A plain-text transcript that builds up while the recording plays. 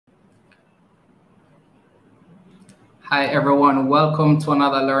Hi everyone, welcome to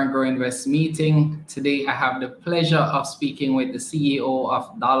another Learn, Grow, Invest meeting. Today I have the pleasure of speaking with the CEO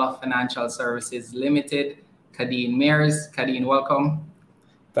of Dolla Financial Services Limited, Kadeen Mairs. Kadeen, welcome.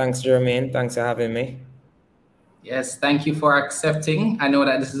 Thanks, Jermaine. Thanks for having me. Yes, thank you for accepting. I know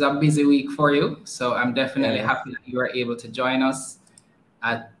that this is a busy week for you, so I'm definitely happy that you are able to join us.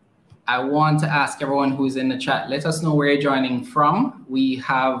 I want to ask everyone who's in the chat, let us know where you're joining from. We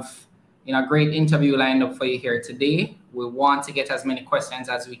have a great interview lined up for you here today. We want to get as many questions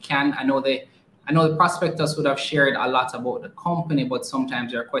as we can. I know the prospectus would have shared a lot about the company, but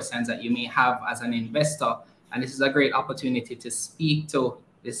sometimes there are questions that you may have as an investor, and this is a great opportunity to speak to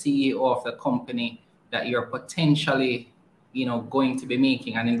the CEO of the company that you're potentially, going to be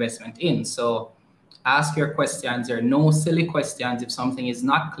making an investment in. So ask your questions. There are no silly questions. If something is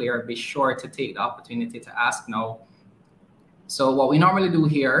not clear, be sure to take the opportunity to ask now. So what we normally do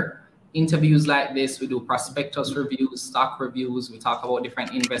here, interviews like this, we do prospectus reviews, stock reviews, we talk about different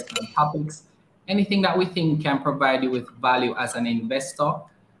investment topics, anything that we think can provide you with value as an investor.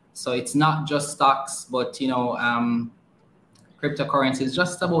 So it's not just stocks, but cryptocurrencies,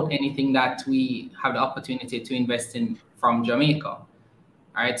 just about anything that we have the opportunity to invest in from Jamaica. All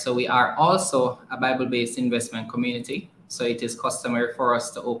right, so we are also a Bible-based investment community. So it is customary for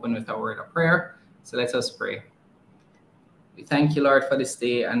us to open with a word of prayer. So let us pray. We thank you, Lord, for this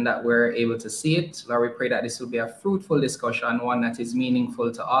day and that we're able to see it. Lord, we pray that this will be a fruitful discussion, one that is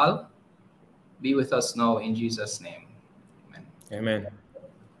meaningful to all. Be with us now in Jesus' name. Amen. Amen.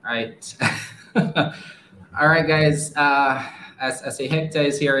 All right. All right, guys. As I say, Hector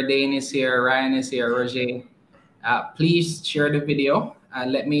is here, Dane is here, Ryan is here, Roger. Please share the video.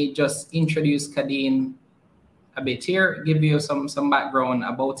 Let me just introduce Kadeen a bit here, give you some background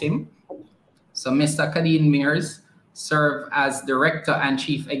about him. So Mr. Kadeen Mairs serve as Director and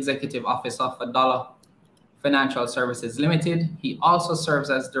Chief Executive Officer for Dolla Financial Services Limited. He also serves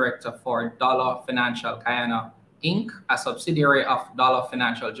as Director for Dolla Financial Guyana, Inc., a subsidiary of Dolla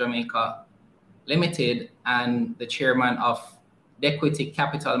Financial Jamaica Limited, and the Chairman of Equity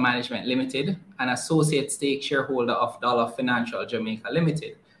Capital Management Limited, an associate stake shareholder of Dolla Financial Jamaica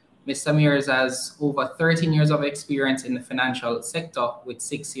Limited. Mr. Mairs has over 13 years of experience in the financial sector, with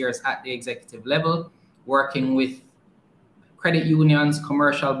 6 years at the executive level, working with credit unions,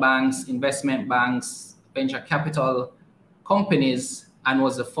 commercial banks, investment banks, venture capital companies, and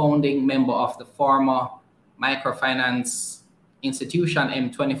was a founding member of the former microfinance institution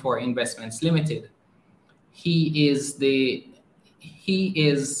M24 Investments Limited. He is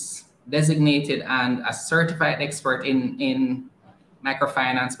designated and a certified expert in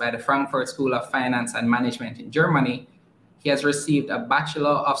microfinance by the Frankfurt School of Finance and Management in Germany. He has received a Bachelor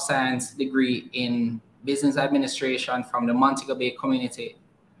of Science degree in Business Administration from the Montego Bay Community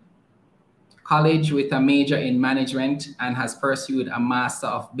College with a major in management, and has pursued a Master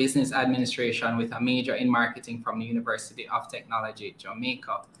of Business Administration with a major in marketing from the University of Technology,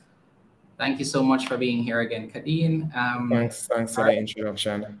 Jamaica. Thank you so much for being here again, Kadeen. Thanks for the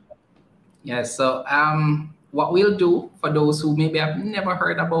introduction. Yes, so what we'll do for those who maybe have never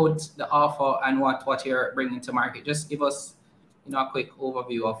heard about the offer and what you're bringing to market, just give us a quick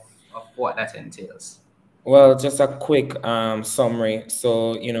overview of what that entails. Well, just a quick summary.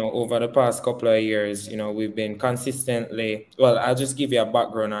 So, over the past couple of years, we've been consistently, well, I'll just give you a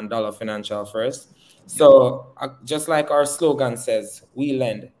background on Dolla Financial first. So just like our slogan says, we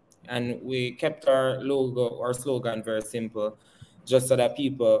lend. And we kept our slogan very simple, just so that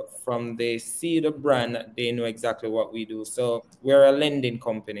people, from they see the brand, they know exactly what we do. So we're a lending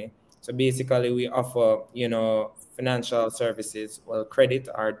company. So basically we offer, financial services, well, credit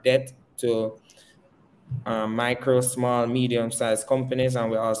or debt to micro, small, medium-sized companies,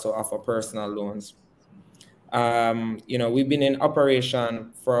 and we also offer personal loans. We've been in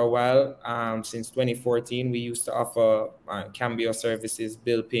operation for a while. Since 2014, we used to offer Cambio services,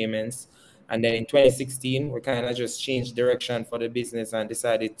 bill payments. And then in 2016, we kind of just changed direction for the business and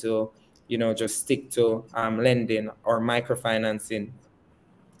decided to, just stick to lending or microfinancing.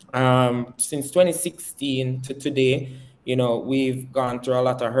 Since 2016 to today, we've gone through a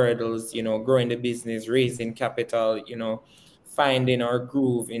lot of hurdles, growing the business, raising capital, finding our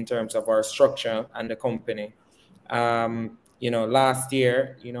groove in terms of our structure and the company. Last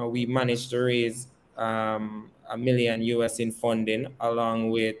year, we managed to raise $1 million US in funding, along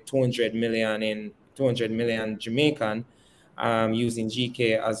with 200 million Jamaican, using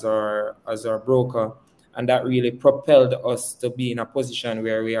GK as our broker. And that really propelled us to be in a position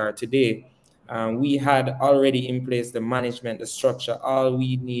where we are today. We had already in place the management, the structure. All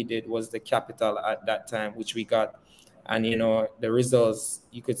we needed was the capital at that time, which we got. And, the results,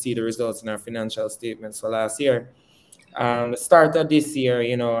 you could see the results in our financial statements for last year. The start of this year,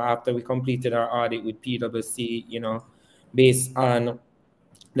 after we completed our audit with PwC, based on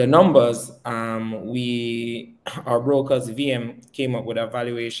the numbers, our brokers VM came up with a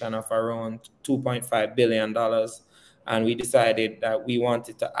valuation of around $2.5 billion, and we decided that we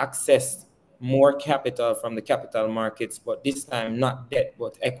wanted to access more capital from the capital markets, but this time not debt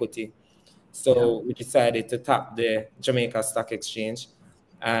but equity. So we decided to tap the Jamaica Stock Exchange,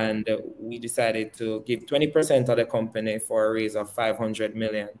 and we decided to give 20% of the company for a raise of 500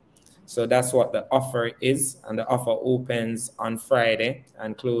 million. So that's what the offer is, and the offer opens on Friday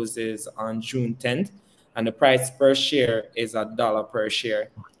and closes on June 10th, and the price per share is $1 per share.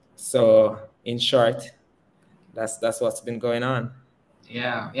 So in short, that's what's been going on.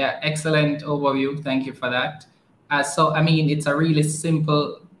 Yeah, excellent overview. Thank you for that. So, I mean, it's a really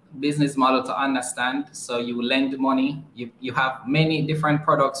simple business model to understand. So you lend money, you have many different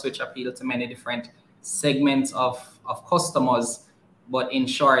products which appeal to many different segments of customers. But in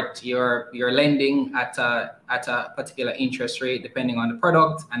short, you're lending at a particular interest rate depending on the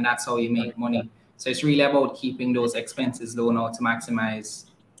product, and that's how you make money. So it's really about keeping those expenses low now to maximize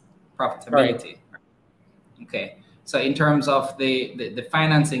profitability. Right. Okay. So in terms of the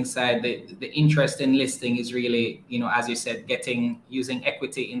financing side, the interest in listing is really, as you said, using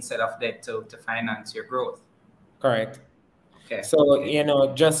equity instead of debt to finance your growth. Correct. Okay. So,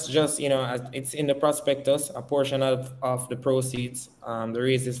 just it's in the prospectus, a portion of the proceeds, the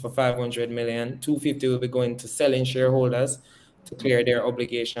raise is for 500 million, 250 will be going to selling shareholders to clear their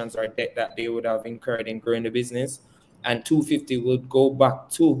obligations or debt that they would have incurred in growing the business. And 250 would go back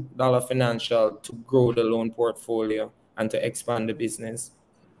to Dolla Financial to grow the loan portfolio and to expand the business.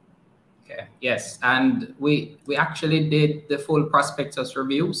 Okay. Yes. And we actually did the full prospectus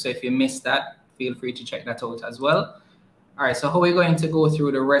review. So if you missed that, feel free to check that out as well. All right, so how are we going to go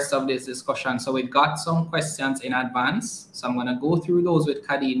through the rest of this discussion? So we got some questions in advance. So I'm going to go through those with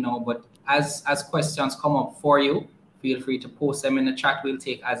Kadeen now. But as questions come up for you, feel free to post them in the chat. We'll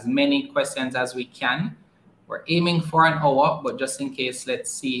take as many questions as we can. We're aiming for an hour, but just in case,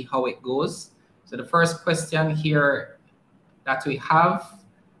 let's see how it goes. So the first question here that we have,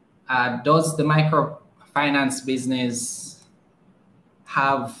 does the microfinance business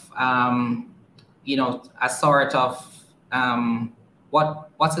have, a sort of,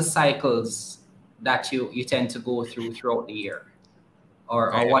 what's the cycles that you tend to go throughout the year,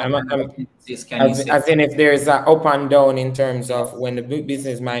 or what tendencies can you say? As in, if there's an up and down in terms of when the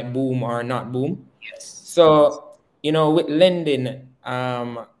business might boom or not boom. Yes. So with lending,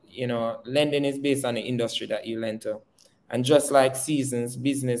 lending is based on the industry that you lend to, and just like seasons,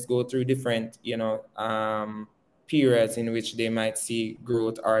 business go through different periods in which they might see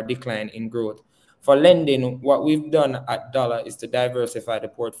growth or decline in growth. For lending, what we've done at Dolla is to diversify the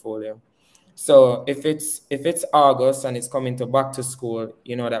portfolio. So if it's August and it's coming to back to school,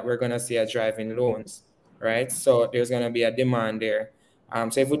 that we're going to see a drive in loans, right? So there's going to be a demand there.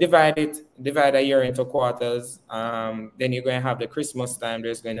 So if we divide a year into quarters, then you're going to have the Christmas time,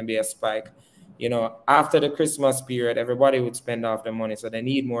 there's going to be a spike. After the Christmas period, everybody would spend off the money, so they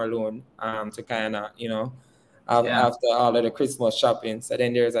need more loan to kind of, after all of the Christmas shopping. So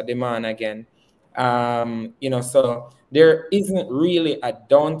then there's a demand again. So there isn't really a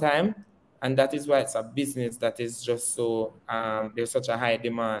downtime, and that is why it's a business that is just so there's such a high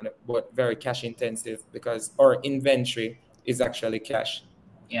demand, but very cash intensive, because our inventory is actually cash.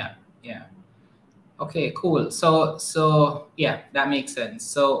 Yeah. Okay, cool. So yeah, that makes sense.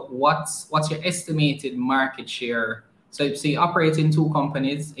 So what's your estimated market share? So you operate in two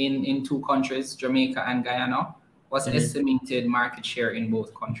companies in two countries, Jamaica and Guyana. What's estimated market share in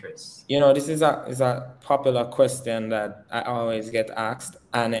both countries? This is a popular question that I always get asked,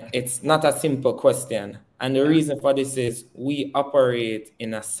 and it's not a simple question. And the reason for this is we operate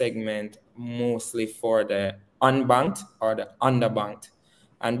in a segment mostly for the unbanked or the underbanked.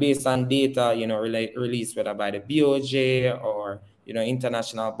 And based on data, released whether by the BOJ or,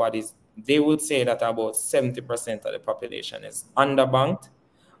 international bodies, they would say that about 70% of the population is underbanked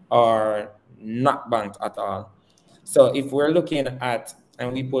or not banked at all. So if we're looking at,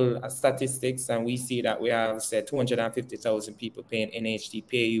 and we pull statistics and we see that we have, say, 250,000 people paying NHT,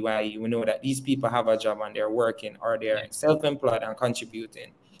 PAYE, we know that these people have a job and they're working or they're self-employed and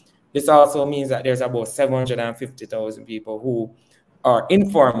contributing. This also means that there's about 750,000 people who are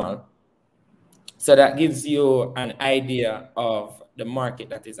informal. So that gives you an idea of the market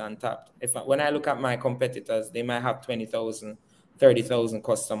that is untapped. When I look at my competitors, they might have 20,000, 30,000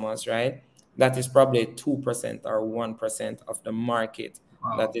 customers, right? That is probably 2% or 1% of the market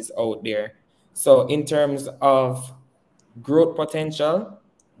that is out there. So in terms of growth potential,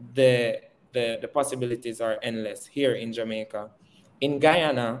 the the possibilities are endless here in Jamaica. In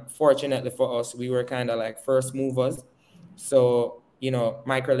Guyana, fortunately for us, we were kind of like first movers. So,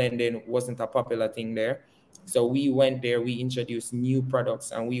 microlending wasn't a popular thing there. So we went there, we introduced new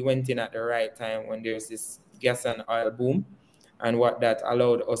products, and we went in at the right time when there's this gas and oil boom. And what that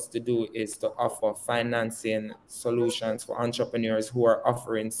allowed us to do is to offer financing solutions for entrepreneurs who are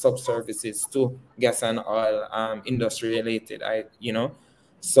offering sub-services to gas and oil industry related.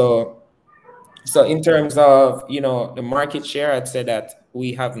 So in terms of the market share, I'd say that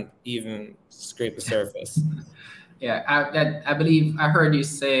we haven't even scraped the surface. Yeah, I believe I heard you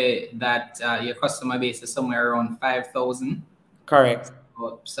say that your customer base is somewhere around 5,000. Correct.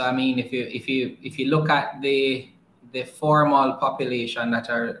 So I mean, if you look at the formal population that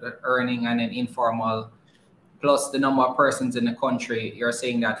are earning and an informal, plus the number of persons in the country, you're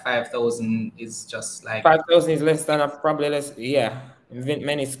saying that 5,000 is just like 5,000 is less than probably less. Yeah,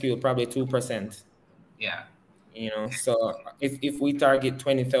 minuscule, probably 2%. Yeah. So if we target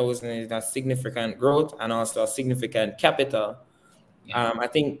 20,000, is a significant growth and also a significant capital. Yeah. I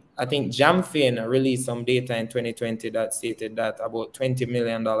think Jamfin released some data in 2020 that stated that about $20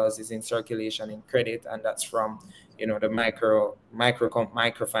 million is in circulation in credit, and that's from the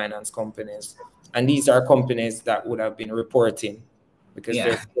microfinance companies, and these are companies that would have been reporting, because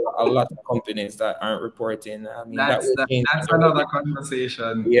there's a lot of companies that aren't reporting. I mean, that's another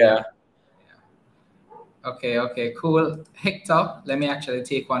conversation. Yeah. Okay, cool. Hector, let me actually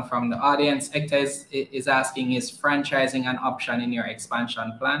take one from the audience. Hector is asking, is franchising an option in your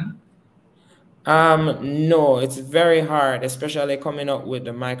expansion plan? No, it's very hard, especially coming up with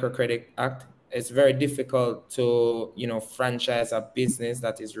the Microcredit Act. It's very difficult to, franchise a business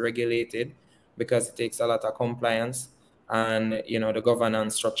that is regulated, because it takes a lot of compliance and, the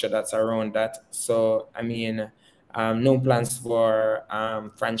governance structure that's around that. So, I mean, no plans for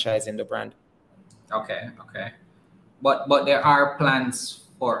franchising the brand. Okay. But there are plans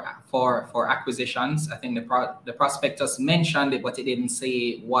for acquisitions. I think the prospectus mentioned it, but it didn't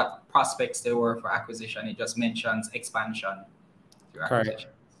say what prospects there were for acquisition. It just mentions expansion through acquisition.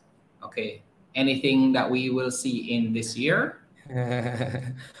 Okay. Anything that we will see in this year?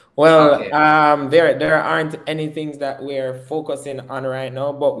 Well, okay. There aren't any things that we're focusing on right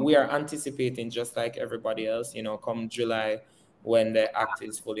now, but we are anticipating, just like everybody else, come July, when the act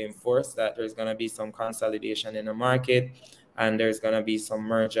is fully enforced, that there's going to be some consolidation in the market, and there's going to be some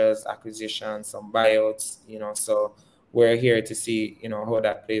mergers, acquisitions, some buyouts, so we're here to see, how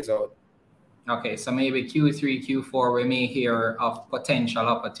that plays out. Okay, so maybe Q3, Q4, we may hear of potential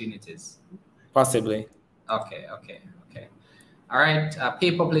opportunities. Possibly. Okay. All right,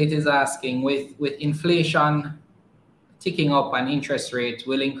 Paper Plate is asking, with inflation ticking up and interest rates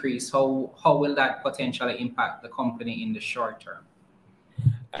will increase, how will that potentially impact the company in the short term?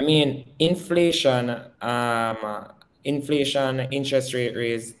 I mean, inflation, interest rate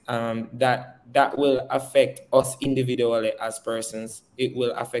raise, that will affect us individually as persons. It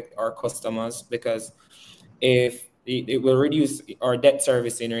will affect our customers, because if it will reduce our debt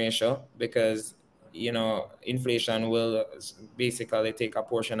servicing ratio, because inflation will basically take a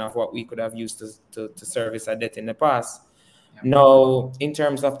portion of what we could have used to service our debt in the past. Yeah. Now, in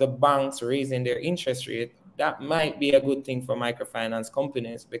terms of the banks raising their interest rate, that might be a good thing for microfinance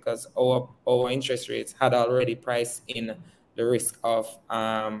companies, because our interest rates had already priced in the risk of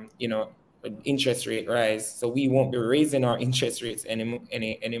interest rate rise. So we won't be raising our interest rates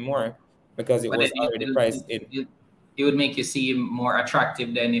anymore, because it was already priced in. It would make you seem more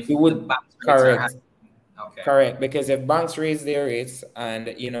attractive than if it would, the banks correct. Correct, because if banks raise their rates and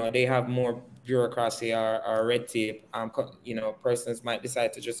they have more bureaucracy or red tape, persons might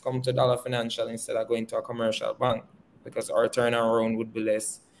decide to just come to Dolla Financial instead of going to a commercial bank, because our turnaround would be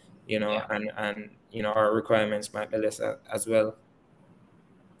less, and our requirements might be less as well.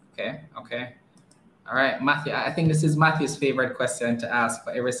 Okay. All right, Matthew. I think this is Matthew's favorite question to ask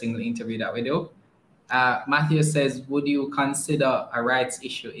for every single interview that we do. Matthew says, would you consider a rights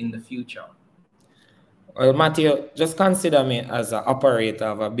issue in the future? Well, Matthew, just consider me as an operator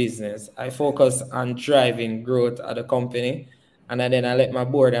of a business. I focus on driving growth at the company, and then I let my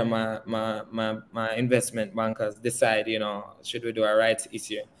board and my investment bankers decide, should we do a rights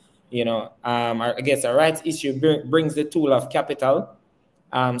issue. I guess a rights issue brings the tool of capital.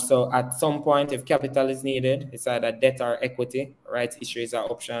 So at some point, if capital is needed, it's either debt or equity. Rights issue is an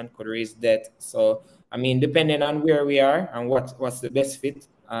option, could raise debt. So, I mean, depending on where we are and what's the best fit,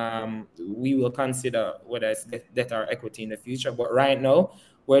 we will consider whether it's debt or equity in the future. But right now,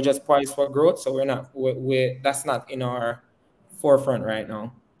 we're just poised for growth, so that's not in our forefront right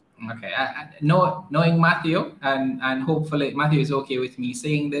now. Okay. Knowing Matthew, and hopefully Matthew is okay with me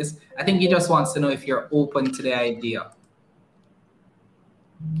saying this, I think he just wants to know if you're open to the idea.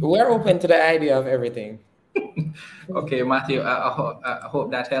 We're open to the idea of everything. Okay, Matthew, I hope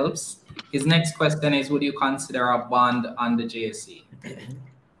that helps. His next question is, would you consider a bond on the JSE?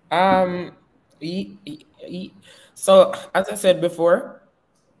 So as I said before,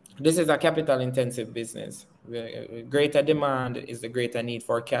 this is a capital intensive business. Greater demand is the greater need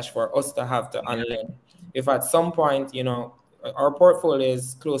for cash for us to have to unlend. If at some point, you know, our portfolio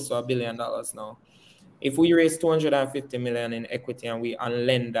is close to $1 billion now. If we raise 250 million in equity and we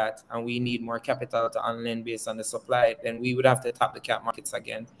unlend that, and we need more capital to unlend based on the supply, then we would have to tap the cap markets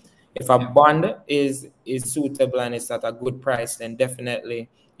again. If a bond is suitable and it's at a good price, then definitely,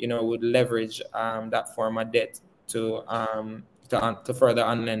 you know, would leverage that form of debt to further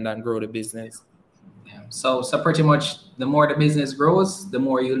unlend and grow the business. Yeah. So pretty much, the more the business grows, the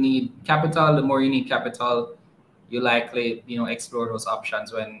more you need capital. The more you need capital, you likely, you know, explore those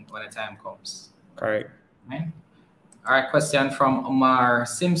options when the time comes. Correct. Right. All right. Question from Omar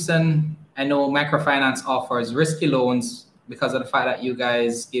Simpson. I know microfinance offers risky loans because of the fact that you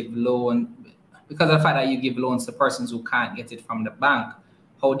guys give loans to persons who can't get it from the bank.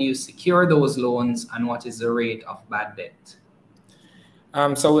 How do you secure those loans, and what is the rate of bad debt?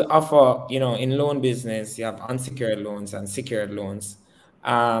 So we offer, you know, in loan business, you have unsecured loans and secured loans.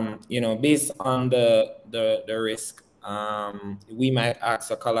 You know, based on the risk, we might ask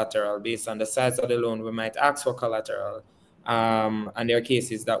for collateral. Based on the size of the loan, we might ask for collateral. And there are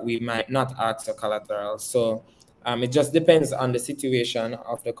cases that we might not ask for collateral. So it just depends on the situation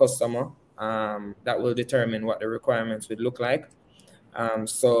of the customer. That will determine what the requirements would look like.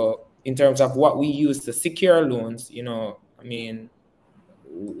 So in terms of what we use to secure loans, you know, I mean,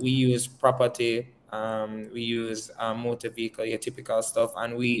 we use property, we use motor vehicle, your typical stuff,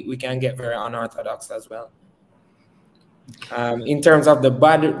 and we can get very unorthodox as well. In terms of the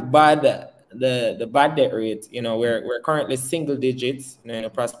bad debt rate, you know, we're currently single digits. You know, in the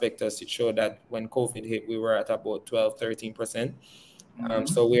prospectus, it showed that when COVID hit, we were at about 12-13%.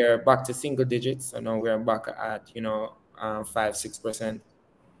 So we're back to single digits. So now we're back at, you know, 5-6%.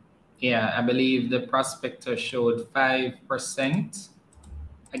 Yeah, I believe the prospectus showed 5%.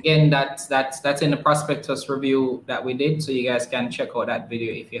 Again, that's in the prospectus review that we did, so you guys can check out that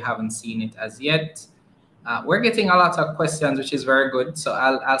video if you haven't seen it as yet. We're getting a lot of questions, which is very good. So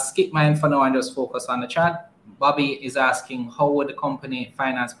I'll skip mine for now and just focus on the chat. Bobby is asking, how would the company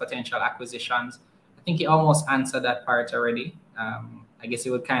finance potential acquisitions? I think he almost answered that part already. I guess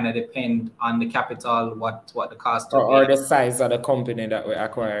it would kind of depend on the capital, what the cost would be. Or the size of the company that we're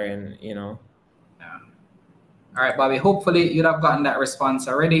acquiring, you know. Yeah. All right, Bobby, hopefully you'd have gotten that response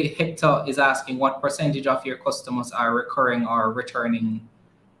already. Hector is asking, what percentage of your customers are recurring or returning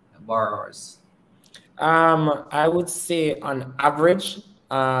borrowers? I would say on average,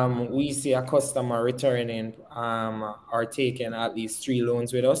 we see a customer returning or taking at least 3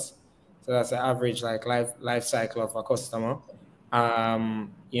 loans with us. So that's the average like life cycle of a customer.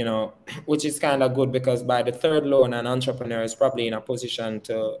 You know, which is kind of good, because by the 3rd loan, an entrepreneur is probably in a position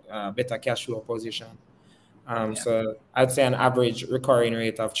to better cash flow position. So I'd say an average recurring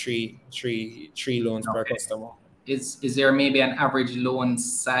rate of three loans per customer. Is there maybe an average loan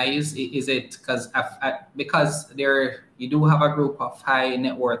size? Is it because there you do have a group of high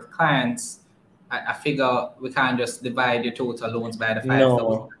net worth clients? I figure we can't just divide your total loans by the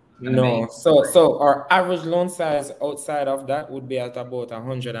 5,000. No. So our average loan size outside of that would be at about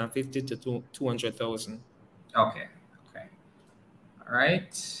 150 to 200,000. Okay. All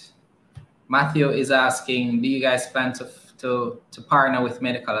right. Matthew is asking, do you guys plan to partner with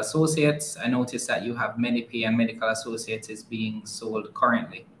medical associates? I noticed that you have Medipay and medical associates is being sold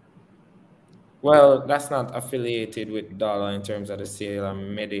currently. Well, that's not affiliated with Dolla in terms of the sale of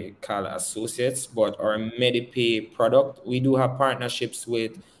medical associates, but our Medipay product, we do have partnerships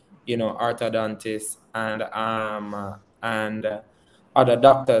with, you know, orthodontists and other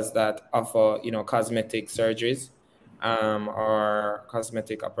doctors that offer, you know, cosmetic surgeries or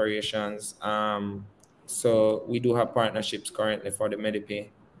cosmetic operations. So we do have partnerships currently for the Medipay.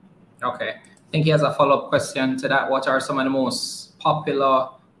 Okay. I think he has a follow-up question to that. What are some of the most popular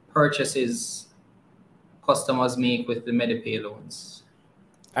purchases customers make with the Medipay loans?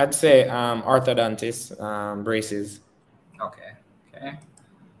 I'd say orthodontists, braces. Okay.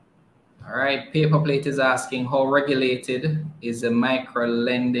 All right. Paperplate is asking, how regulated is the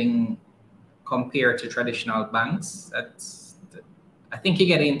microlending compared to traditional banks? I think you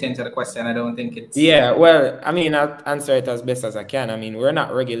get the intent of the question. I don't think it's... Yeah, well, I mean, I'll answer it as best as I can. I mean, we're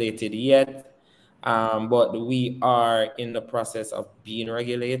not regulated yet. but we are in the process of being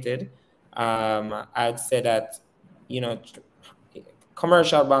regulated. I'd say that,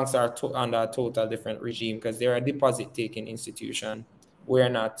 commercial banks are under a total different regime because they're a deposit-taking institution. We're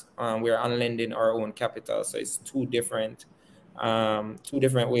not. We're on lending our own capital, so it's two different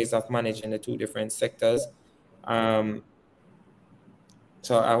ways of managing the two different sectors.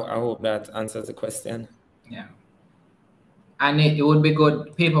 So I hope that answers the question. Yeah. And it would be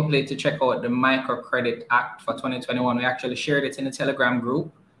good, people play, to check out the Microcredit Act for 2021. We actually shared it in the Telegram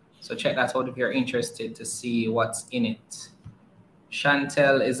group. So check that out if you're interested to see what's in it.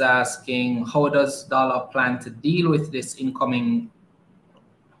 Chantel is asking, how does Dolla plan to deal with this incoming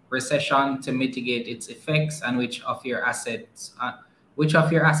recession to mitigate its effects, and which of your assets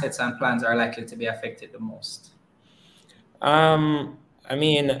and plans are likely to be affected the most? I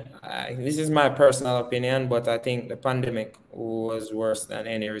mean, this is my personal opinion, but I think the pandemic was worse than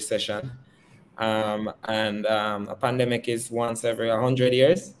any recession. A pandemic is once every 100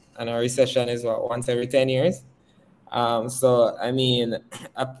 years, and a recession is once every 10 years. So, I mean,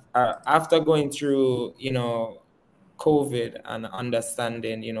 after going through, COVID and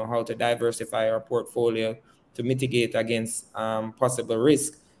understanding, how to diversify our portfolio to mitigate against possible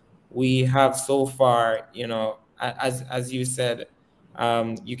risk, we have so far, as you said,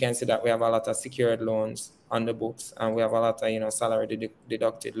 you can see that we have a lot of secured loans on the books, and we have a lot of, salary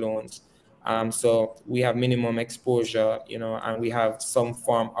deducted loans. So we have minimum exposure, and we have some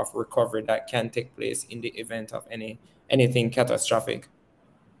form of recovery that can take place in the event of anything catastrophic.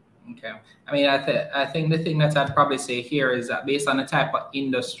 Okay. I mean, I think the thing that I'd probably say here is that based on the type of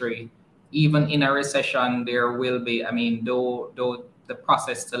industry, even in a recession, there will be, I mean, though the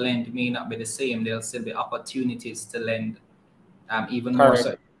process to lend may not be the same, there'll still be opportunities to lend. Even more so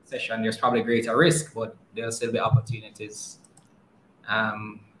in a recession, there's probably greater risk, but there'll still be opportunities.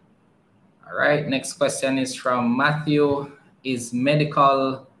 All right, next question is from Matthew. Is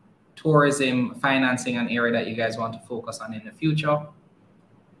medical tourism financing an area that you guys want to focus on in the future?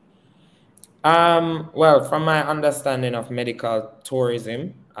 Well, from my understanding of medical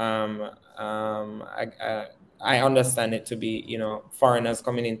tourism, I understand it to be, foreigners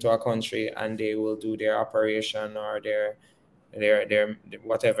coming into a country and they will do their operation or their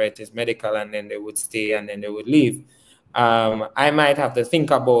whatever it is, medical, and then they would stay and then they would leave. I might have to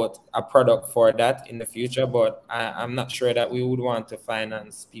think about a product for that in the future, but I'm not sure that we would want to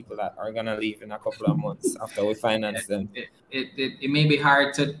finance people that are going to leave in a couple of months after we finance them. It may be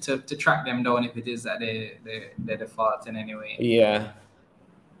hard to track them down if it is that they default in any way. Yeah.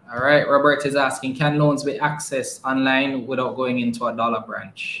 All right. Robert is asking, can loans be accessed online without going into a Dolla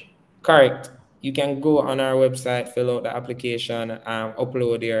branch? Correct. You can go on our website, fill out the application,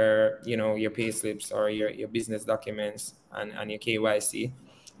 upload your pay slips or your business documents and your KYC,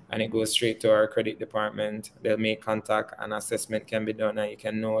 and it goes straight to our credit department. They'll make contact, and assessment can be done, and you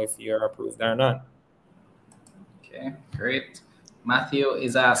can know if you're approved or not. Okay, great. Matthew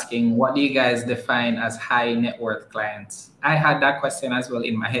is asking, what do you guys define as high net worth clients? I had that question as well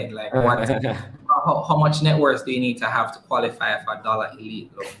in my head. Like, how much net worth do you need to have to qualify for a Dolla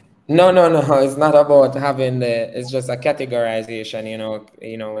Elite loan? No. It's not about having it's just a categorization.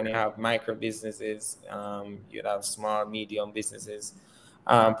 When you have micro businesses, you have small, medium businesses.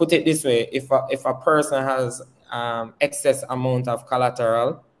 Put it this way: if a person has excess amount of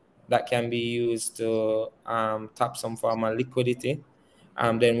collateral that can be used to tap some form of liquidity,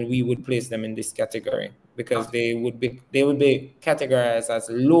 then we would place them in this category, because they would be categorized as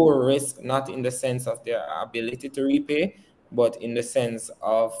low risk, not in the sense of their ability to repay, but in the sense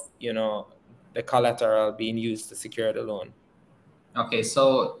of the collateral being used to secure the loan. Okay,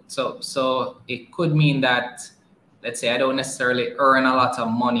 so it could mean that, let's say, I don't necessarily earn a lot of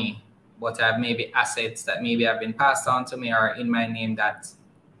money, but I have maybe assets that maybe have been passed on to me or in my name that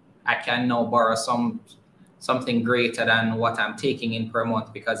I can now borrow something greater than what I'm taking in per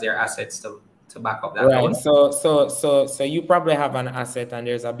month, because they're assets to back up that loan. So you probably have an asset and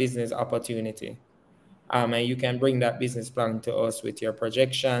there's a business opportunity. And you can bring that business plan to us with your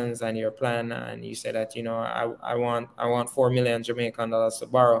projections and your plan, and you say that I want 4 million Jamaican dollars to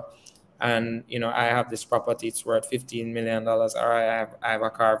borrow, and I have this property, it's worth $15 million, or I have a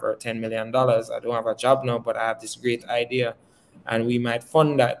car worth $10 million. I don't have a job now, but I have this great idea, and we might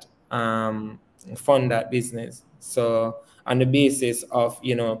fund that business. So on the basis of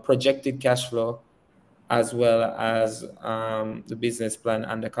projected cash flow, as well as the business plan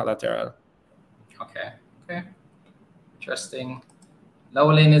and the collateral. Okay. Interesting.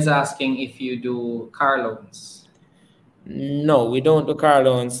 Lowlin is asking if you do car loans. No, we don't do car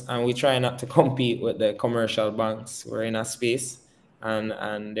loans, and we try not to compete with the commercial banks. We're in a space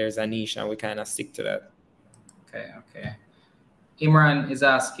and there's a niche, and we kind of stick to that. Okay. Imran is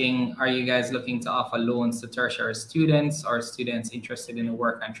asking, are you guys looking to offer loans to tertiary students or students interested in the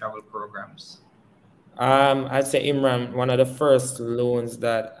work and travel programs? I'd say, Imran, one of the first loans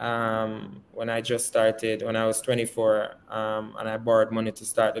that when I just started, when I was 24, and I borrowed money to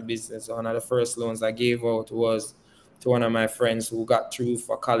start the business, one of the first loans I gave out was to one of my friends who got through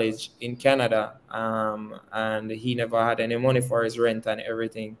for college in Canada, and he never had any money for his rent and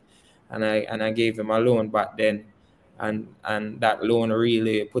everything, and I gave him a loan back then. And that loan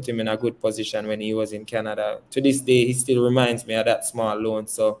really put him in a good position when he was in Canada. To this day, he still reminds me of that small loan.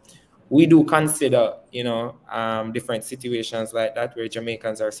 So we do consider, different situations like that where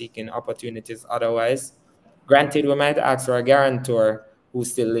Jamaicans are seeking opportunities otherwise. Granted, we might ask for a guarantor who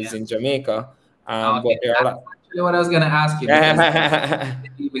still lives in Jamaica, Okay, but there are a lot. that's actually what I was going to ask you, because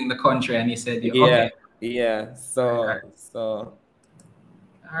leaving the country, and you said okay. Yeah. So.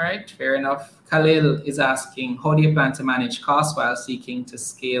 All right, fair enough. Khalil is asking, how do you plan to manage costs while seeking to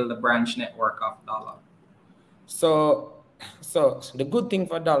scale the branch network of Dolla? So the good thing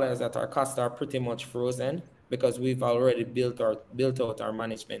for Dolla is that our costs are pretty much frozen because we've already built out our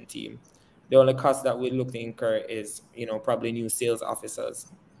management team. The only cost that we look to incur is, probably new sales officers,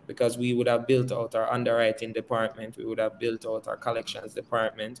 because we would have built out our underwriting department, we would have built out our collections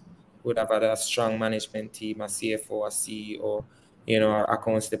department, we would have had a strong management team, a CFO, a CEO, our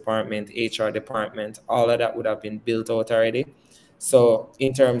accounts department, HR department, all of that would have been built out already. So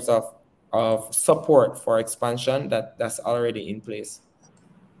in terms of support for expansion, that's already in place.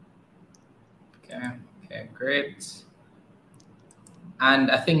 Okay, great.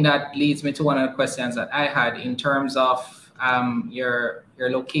 And I think that leads me to one of the questions that I had in terms of your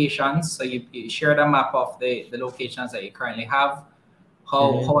locations. So you shared a map of the locations that you currently have.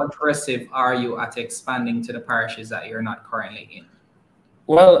 How aggressive are you at expanding to the parishes that you're not currently in?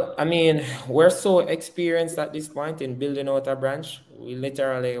 Well, I mean, we're so experienced at this point in building out a branch. We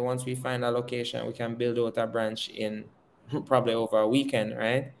literally, once we find a location, we can build out a branch in probably over a weekend,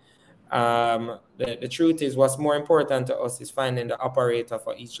 right? The truth is, what's more important to us is finding the operator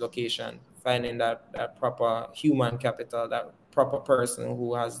for each location, finding that proper human capital, that proper person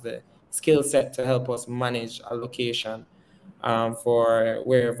who has the skill set to help us manage a location for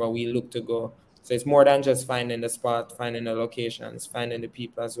wherever we look to go. So it's more than just finding the spot, finding the locations, finding the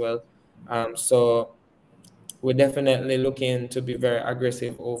people as well. So we're definitely looking to be very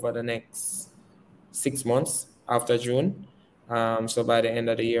aggressive over the next 6 months after June. So by the end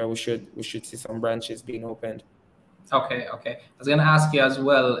of the year, we should see some branches being opened. Okay. I was gonna ask you as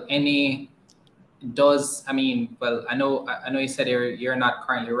well. I know you said you're not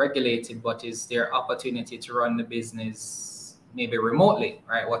currently regulated, but is there opportunity to run the business maybe remotely,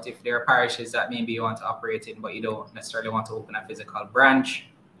 right? What if there are parishes that maybe you want to operate in, but you don't necessarily want to open a physical branch?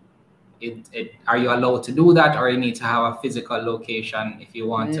 Are you allowed to do that, or you need to have a physical location if you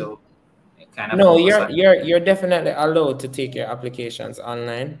want to kind of? No, you're definitely allowed to take your applications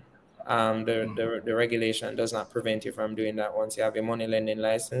online. The regulation does not prevent you from doing that once you have a money lending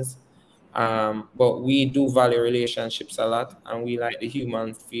license. But we do value relationships a lot, and we like the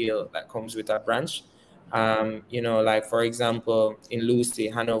human feel that comes with a branch. Like for example, in Lucy,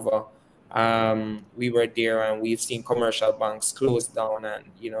 Hanover, we were there and we've seen commercial banks close down, and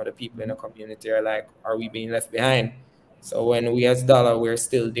the people in the community are like, are we being left behind? So when we as Dolla, we're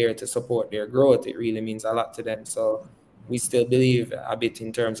still there to support their growth, it really means a lot to them. So we still believe a bit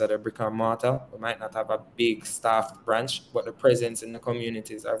in terms of the brick and mortar. We might not have a big staffed branch, but the presence in the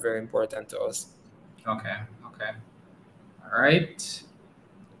communities are very important to us. Okay. All right.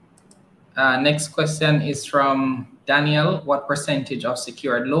 Next question is from Daniel. What percentage of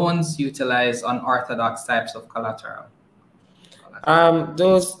secured loans utilize unorthodox types of collateral?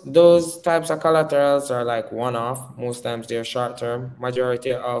 Those types of collaterals are like one-off. Most times they're short-term.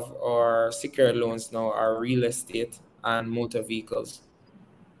 Majority of our secured loans now are real estate and motor vehicles.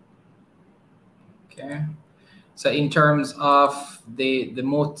 Okay. So in terms of the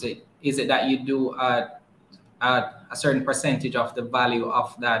motor, is it that you do a certain percentage of the value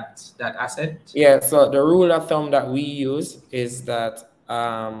of that asset? Yeah. So the rule of thumb that we use is that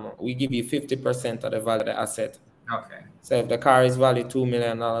we give you 50% of the value of the asset. Okay. So if the car is valued $2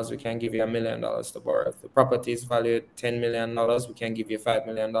 million, we can give you $1 million to borrow. If the property is valued $10 million, we can give you $5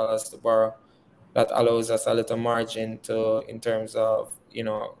 million to borrow. That allows us a little margin in terms of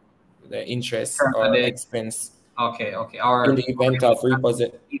the interest or expense. Okay. In the event of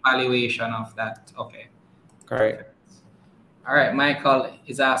evaluation of that. Okay. Correct. Okay. All right. Michael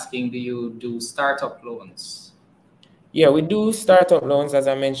is asking, do you do startup loans? Yeah, we do startup loans, as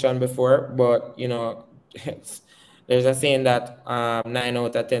I mentioned before, but There's a saying that 9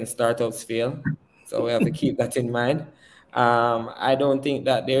 out of 10 startups fail. So we have to keep that in mind. I don't think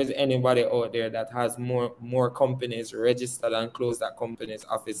that there's anybody out there that has more companies registered and closed that company's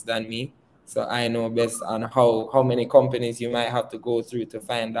office than me. So I know best on how many companies you might have to go through to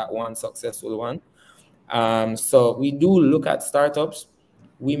find that one successful one. So we do look at startups.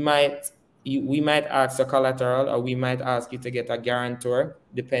 We might ask a collateral, or we might ask you to get a guarantor,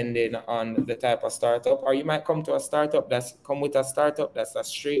 depending on the type of startup. Or you might come with a startup that's a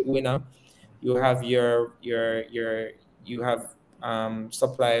straight winner. You have you have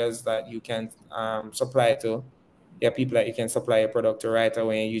suppliers that you can supply to. There are people that you can supply a product to right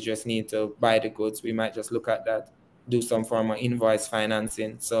away, and you just need to buy the goods. We might just look at that, do some form of invoice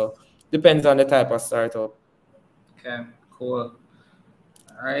financing. So depends on the type of startup. Okay, cool.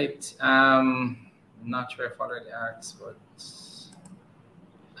 All right. Not sure if I already asked, but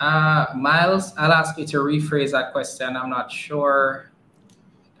Miles, I'll ask you to rephrase that question. I'm not sure.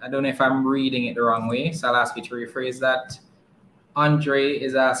 I don't know if I'm reading it the wrong way, so I'll ask you to rephrase that. Andre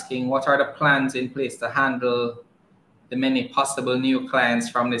is asking, what are the plans in place to handle the many possible new clients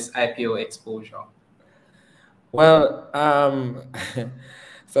from this IPO exposure? Well,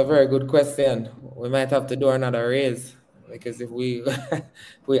 it's a very good question. We might have to do another raise, because if we if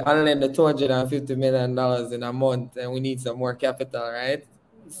we unlend the $250 million in a month, and we need some more capital, right?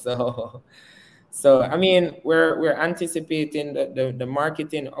 So I mean, we're anticipating the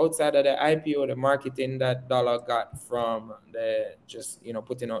marketing outside of the IPO, the marketing that Dolla got from the just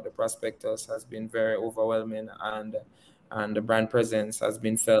putting out the prospectus has been very overwhelming, and the brand presence has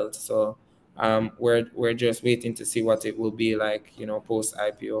been felt. So we're just waiting to see what it will be like, post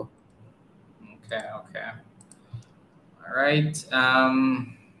IPO. Okay. All right. Let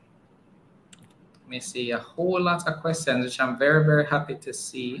me see, a whole lot of questions, which I'm very, very happy to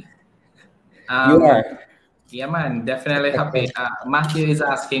see. You are. Yeah, man, definitely happy. Matthew is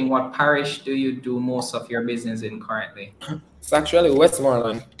asking, what parish do you do most of your business in currently? It's actually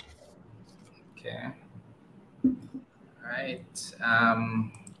Westmoreland. Okay. All right.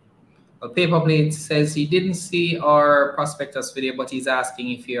 Well, Paperplate says he didn't see our prospectus video, but he's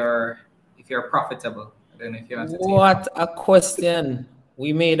asking if you're profitable. I don't know if you want to take What a question.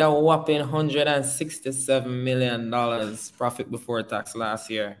 We made a whopping $167 million profit before tax last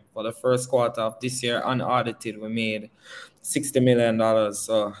year. For the first quarter of this year, unaudited, we made $60 million.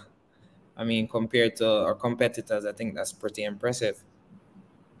 So, I mean, compared to our competitors, I think that's pretty impressive.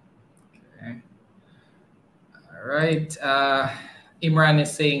 Okay. All right. Imran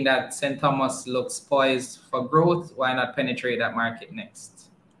is saying that St. Thomas looks poised for growth. Why not penetrate that market next?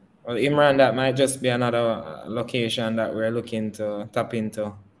 Well, Imran, that might just be another location that we're looking to tap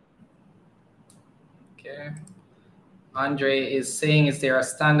into. Okay. Andre is saying, is there a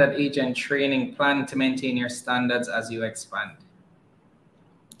standard agent training plan to maintain your standards as you expand?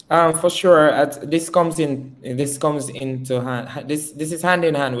 For sure. This is hand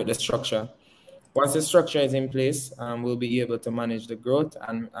in hand with the structure. Once the structure is in place, we'll be able to manage the growth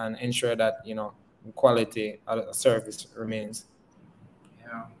and ensure that quality service remains.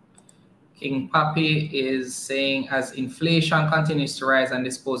 Yeah. King Papi is saying, as inflation continues to rise and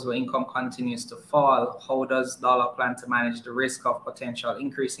disposable income continues to fall, how does Dolla plan to manage the risk of potential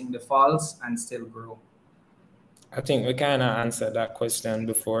increasing defaults and still grow? I think we kind of answered that question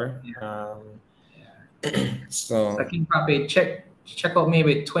before. Yeah. So King Papi, check out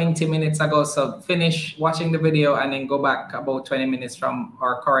maybe 20 minutes ago. So finish watching the video and then go back about 20 minutes from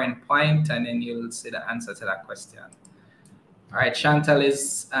our current point, and then you'll see the answer to that question. All right, Chantal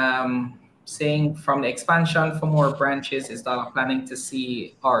is saying, from the expansion for more branches, is Dolla planning to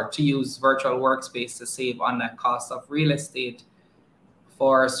see or to use virtual workspace to save on the cost of real estate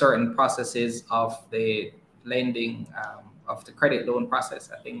for certain processes of the lending, of the credit loan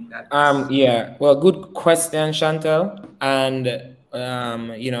process? I think that. Yeah, well, good question, Chantal. And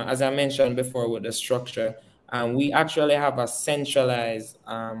as I mentioned before with the structure, we actually have a centralized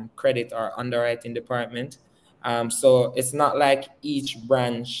credit or underwriting department. So it's not like each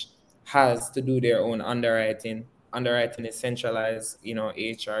branch has to do their own underwriting. Underwriting is centralized,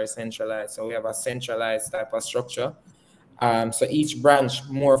 HR is centralized. So we have a centralized type of structure. So each branch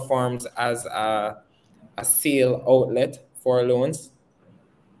more forms as a sale outlet for loans,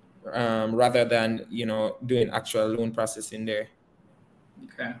 rather than doing actual loan processing there.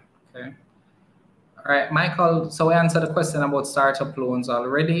 Okay. All right, Michael. So we answered the question about startup loans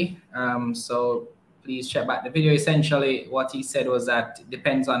already. So please check back the video. Essentially, what he said was that it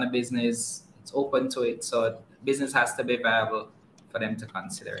depends on the business. It's open to it, so business has to be viable for them to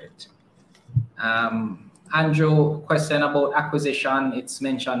consider it. Andrew, question about acquisition. It's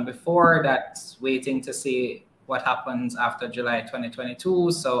mentioned before that waiting to see what happens after July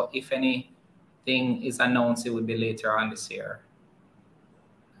 2022. So if anything is announced, it would be later on this year.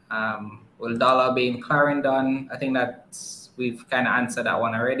 Will Dolla be in Clarendon? I think that we've kind of answered that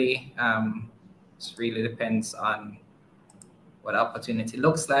one already. It really depends on what opportunity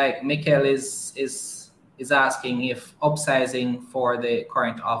looks like. Mikhail is asking if upsizing for the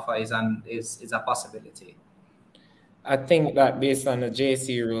current offer is a possibility. I think that based on the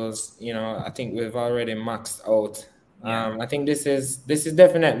JC rules, I think we've already maxed out. Yeah. I think this is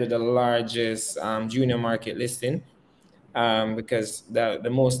definitely the largest junior market listing, because the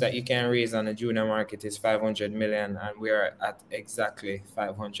most that you can raise on the junior market is 500 million, and we are at exactly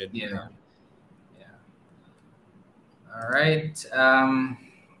 500 million. Yeah. All right.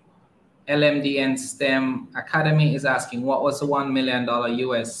 LMD and STEM Academy is asking, what was the $1 million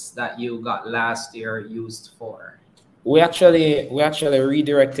US that you got last year used for? We actually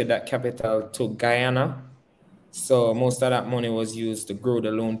redirected that capital to Guyana. So most of that money was used to grow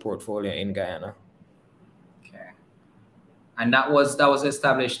the loan portfolio in Guyana. Okay. And that was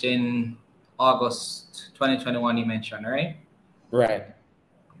established in August 2021, you mentioned, right? Right.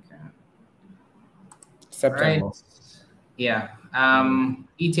 Okay. September. Right. Yeah.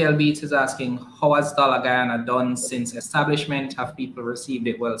 ETL Beats is asking, how has Dolla Guyana done since establishment? Have people received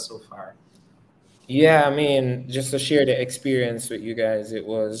it well so far? Yeah, I mean, just to share the experience with you guys, it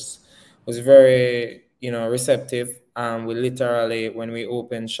was very, receptive. We literally, when we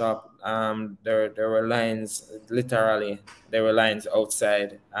opened shop, there were lines, literally, there were lines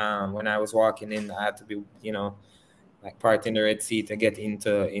outside. When I was walking in, I had to be, like parting the Red Sea to get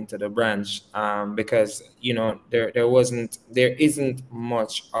into the branch, because there isn't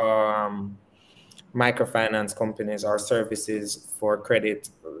much microfinance companies or services for credit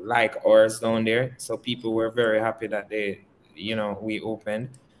like ours down there. So people were very happy that we opened.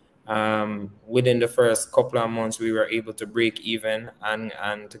 Within the first couple of months, we were able to break even and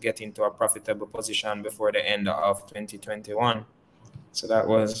to get into a profitable position before the end of 2021. So that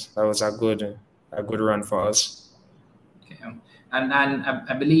was a good run for us. Okay. And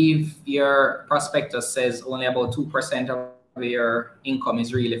I believe your prospectus says only about 2% of your income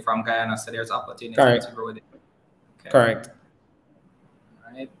is really from Guyana, so there's opportunity to grow it. Okay. Correct.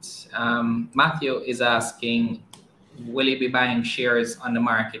 All right. Matthew is asking, will you be buying shares on the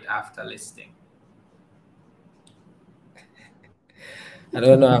market after listing? I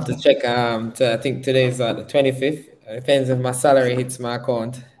don't know. I have to check. I think today is the 25th. It depends if my salary hits my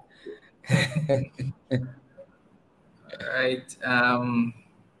account. All right.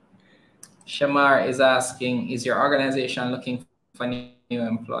 Shamar is asking, is your organization looking for new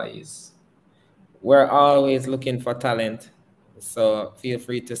employees? We're always looking for talent. So feel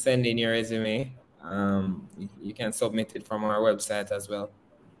free to send in your resume. You can submit it from our website as well.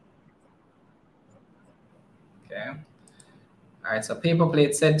 Okay. All right. So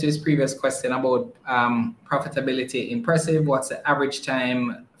Paperplate said to his previous question about profitability impressive. What's the average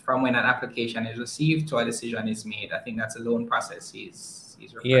time from when an application is received to a decision is made? I think that's a loan process he's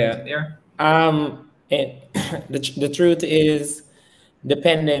referring to there. The truth is,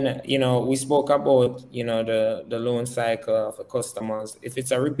 depending, we spoke about, the loan cycle of the customers. If it's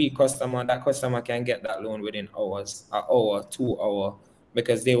a repeat customer, that customer can get that loan within hours, an hour, 2 hours,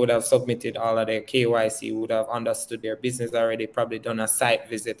 because they would have submitted all of their KYC, would have understood their business already, probably done a site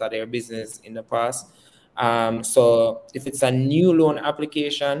visit of their business in the past. So if it's a new loan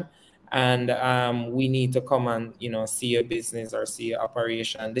application and we need to come and, see your business or see your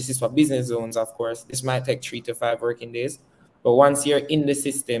operation, this is for business zones, of course. This might take 3 to 5 working days. But once you're in the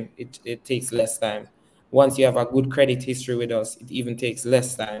system, it takes less time. Once you have a good credit history with us, it even takes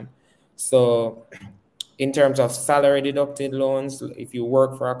less time. So in terms of salary deducted loans, if you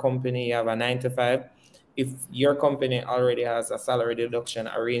work for a company, you have a 9 to 5. If your company already has a salary deduction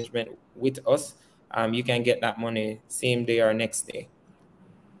arrangement with us, you can get that money same day or next day.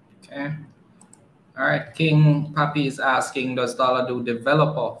 Okay. All right. King Papi is asking, does Dolla do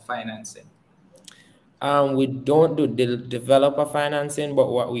developer financing? We don't do developer financing, but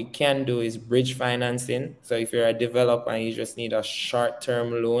what we can do is bridge financing. So if you're a developer and you just need a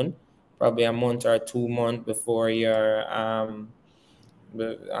short-term loan, probably a month or 2 months before your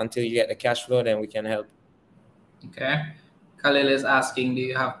until you get the cash flow, then we can help. Okay. Khalil is asking, do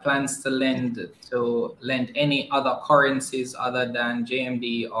you have plans to lend any other currencies other than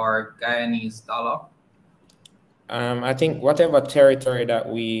JMD or Guyanese dollar? I think whatever territory that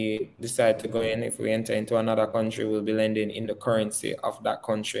we decide to go in, if we enter into another country, we'll be lending in the currency of that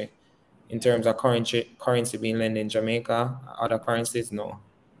country. In terms of currency being lent in Jamaica, other currencies, no.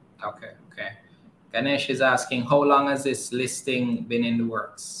 Okay. Ganesh is asking, how long has this listing been in the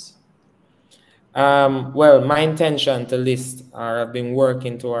works? Well, my intention to list, or I've been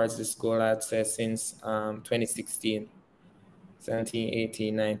working towards this goal, I'd say, since 2016, 17,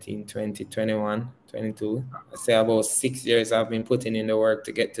 18, 19, 20, 21, 22. I say about 6 years I've been putting in the work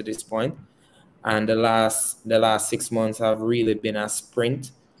to get to this point. And the last 6 months have really been a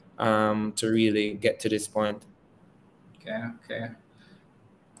sprint to really get to this point. Okay.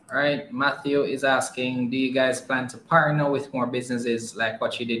 All right, Matthew is asking, do you guys plan to partner with more businesses like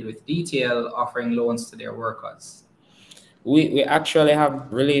what you did with Detail, offering loans to their workers? We actually have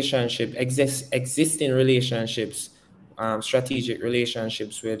existing relationships, strategic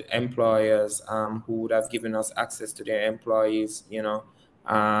relationships with employers who would have given us access to their employees, to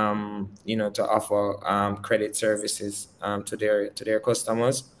offer credit services to their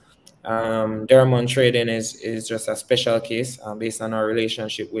customers. Dermont Trading is just a special case based on our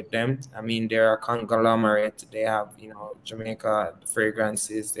relationship with them. I mean, they're a conglomerate. They have, Jamaica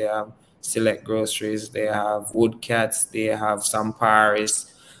fragrances, they have Select Groceries, they have Woodcats, they have some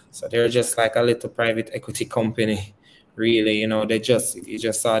Paris. So they're just like a little private equity company, really. If you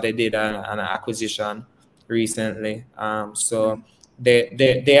just saw, they did an acquisition recently. So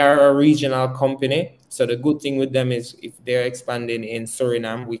they are a regional company. So the good thing with them is if they're expanding in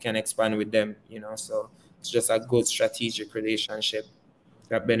Suriname, we can expand with them, so it's just a good strategic relationship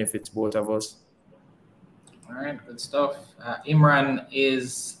that benefits both of us. All right, good stuff. Imran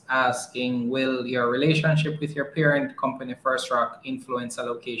is asking, will your relationship with your parent company, First Rock, influence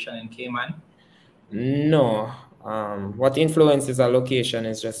allocation in Cayman? No. What influences allocation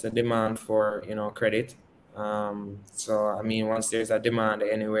is just the demand for, credit. So, I mean, once there's a demand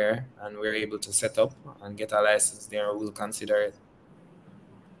anywhere and we're able to set up and get a license there, we'll consider it.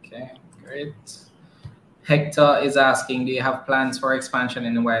 Okay, great. Hector is asking, do you have plans for expansion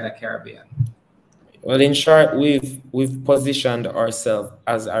in the wider Caribbean? Well, in short, we've positioned ourselves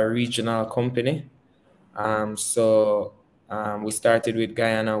as a regional company. We started with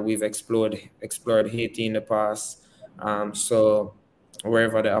Guyana. We've explored Haiti in the past. So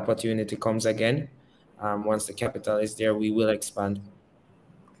wherever the opportunity comes again, once the capital is there, we will expand.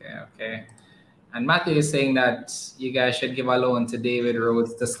 Okay. And Matthew is saying that you guys should give a loan to David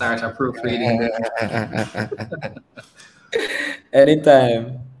Rhodes to start a proofreading business.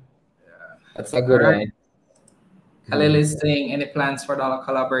 Anytime. That's a good one. Khalil is saying, any plans for Dolla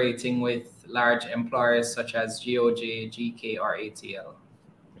collaborating with large employers such as GOJ, GK, or ATL?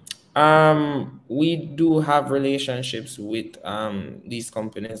 We do have relationships with these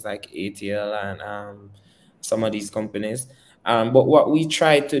companies like ATL and some of these companies. But what we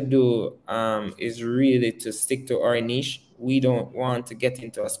try to do is really to stick to our niche. We don't want to get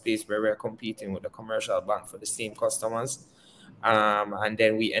into a space where we're competing with the commercial bank for the same customers. And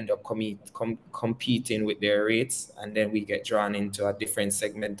then we end up competing with their rates, and then we get drawn into a different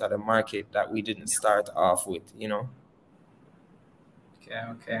segment of the market that we didn't start off with,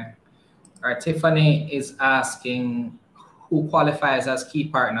 Okay. All right, Tiffany is asking who qualifies as key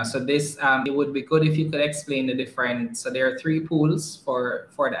partner. So this, it would be good if you could explain the different, so there are 3 pools for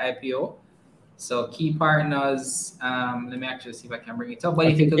the IPO. So key partners, let me actually see if I can bring it up. But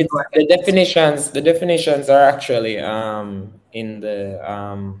if you could go ahead. The definitions are actually in the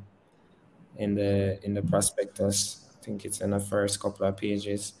prospectus. I think it's in the first couple of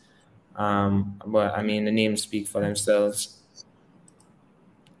pages. But I mean, the names speak for themselves.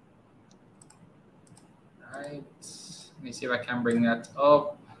 All right, let me see if I can bring that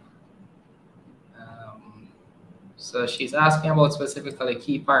up. So she's asking about specifically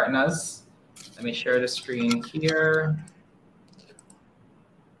key partners. Let me share the screen here.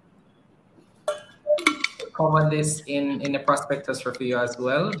 Cover this in the prospectus for you as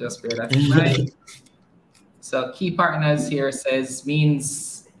well. Just bear that in mind. So key partners here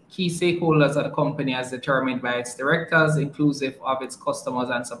means key stakeholders of the company as determined by its directors, inclusive of its customers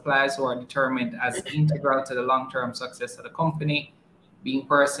and suppliers, who are determined as integral to the long-term success of the company, being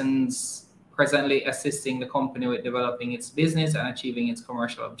persons presently assisting the company with developing its business and achieving its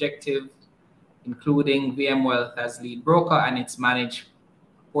commercial objective, including VM Wealth as lead broker and its managed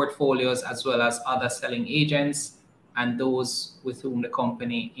portfolios, as well as other selling agents and those with whom the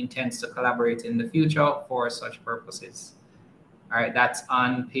company intends to collaborate in the future for such purposes. All right, that's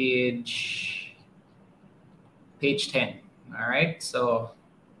on page 10. All right, so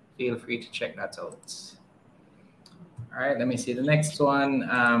feel free to check that out. All right, let me see the next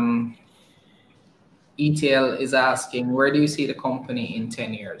one. ETL is asking, where do you see the company in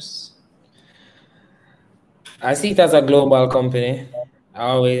 10 years? I see it as a global company.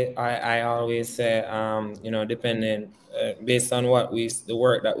 I always say, depending based on the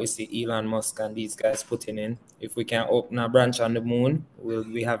work that we see Elon Musk and these guys putting in. If we can open a branch on the moon, we'll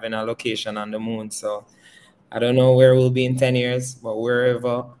be having a location on the moon. So I don't know where we'll be in 10 years, but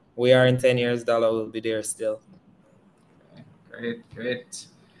wherever we are in 10 years, Dolla will be there still. Okay, great.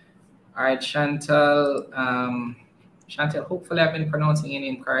 All right, Chantal. Chantal, hopefully I've been pronouncing your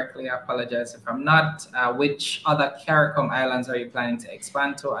name correctly. I apologize if I'm not. Which other CARICOM islands are you planning to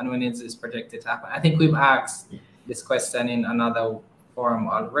expand to, and when is this projected to happen? I think we've asked this question in another forum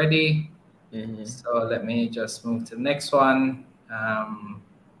already. So let me just move to the next one.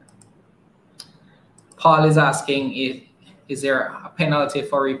 Paul is asking, is there a penalty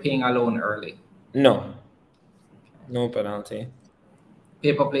for repaying a loan early? No. No penalty.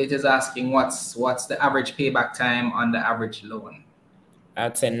 Paperplate is asking, what's the average payback time on the average loan?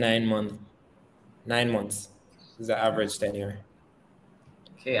 I'd say 9 months. 9 months is the average tenure.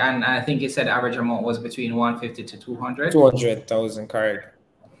 Okay, and I think you said average amount was between 150 to 200? 200,000, correct.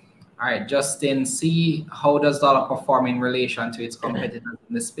 All right, Justin C, how does Dolla perform in relation to its competitors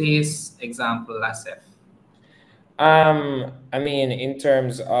in the space? Example, LASF. I mean, in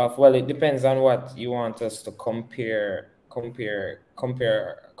terms of, well, it depends on what you want us to compare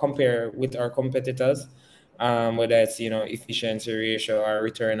with our competitors. Whether it's, efficiency ratio or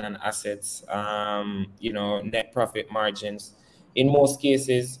return on assets, net profit margins. In most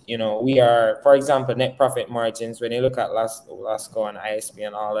cases, we are, for example, net profit margins, when you look at Lasco and ISP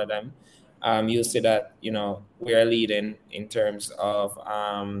and all of them, you'll see that, we are leading in terms of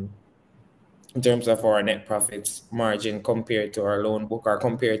our net profits margin compared to our loan book or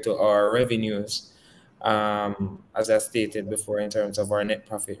compared to our revenues, as I stated before, in terms of our net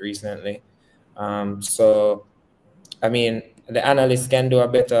profit recently. So, I mean, the analysts can do a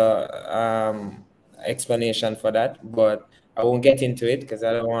better explanation for that, but I won't get into it because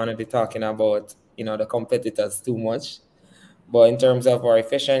I don't want to be talking about, the competitors too much. But in terms of our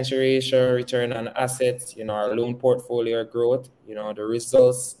efficiency ratio, return on assets, our loan portfolio growth, the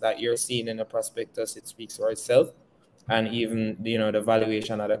results that you're seeing in the prospectus, it speaks for itself. And even, the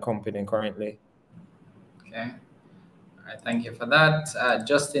valuation of the company currently. Okay. All right, thank you for that.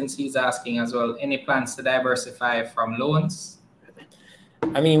 Justin C is asking as well, any plans to diversify from loans?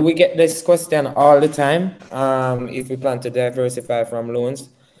 I mean, we get this question all the time, if we plan to diversify from loans.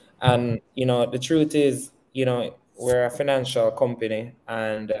 And, the truth is, we're a financial company,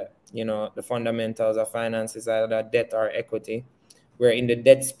 and, the fundamentals of finance is either debt or equity. We're in the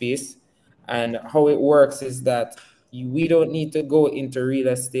debt space. And how it works is that we don't need to go into real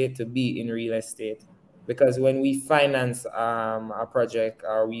estate to be in real estate. Because when we finance a project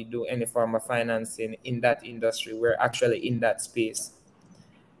or we do any form of financing in that industry, we're actually in that space.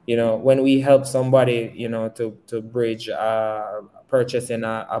 When we help somebody, to bridge purchasing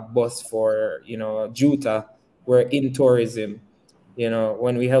a bus for, Juta, we're in tourism.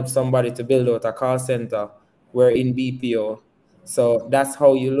 When we help somebody to build out a call center, we're in BPO. So that's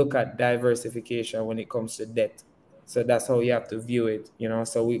how you look at diversification when it comes to debt. So that's how you have to view it.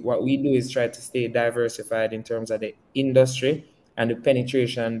 So what we do is try to stay diversified in terms of the industry and the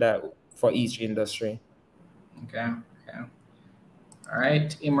penetration that for each industry. Okay. All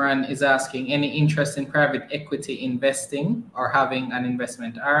right, Imran is asking, any interest in private equity investing or having an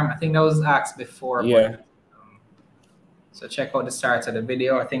investment arm? I think that was asked before. Yeah. But, so check out the start of the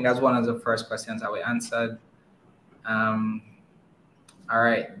video. I think that's one of the first questions that we answered. All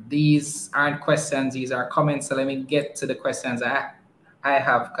right, these aren't questions, these are comments. So let me get to the questions I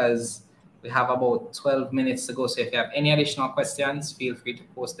have, because we have about 12 minutes to go. So if you have any additional questions, feel free to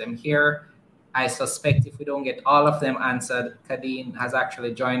post them here. I suspect if we don't get all of them answered, Kadeen has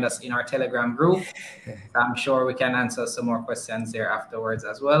actually joined us in our Telegram group. I'm sure we can answer some more questions there afterwards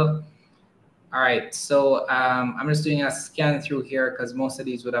as well. All right, so I'm just doing a scan through here because most of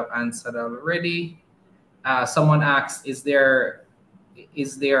these would have answered already. Someone asked, is there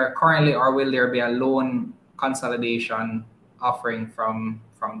currently or will there be a loan consolidation offering from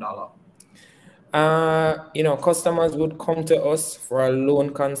Dolla? Customers would come to us for a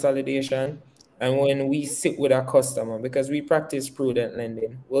loan consolidation. And when we sit with a customer, because we practice prudent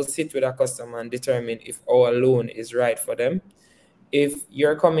lending, we'll sit with a customer and determine if our loan is right for them. If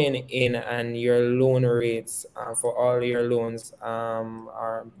you're coming in and your loan rates for all your loans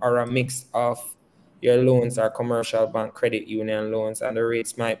are a mix of your loans are commercial bank credit union loans and the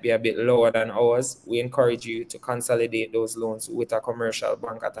rates might be a bit lower than ours, we encourage you to consolidate those loans with a commercial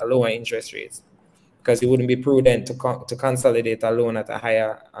bank at a lower interest rates, because it wouldn't be prudent to consolidate a loan at a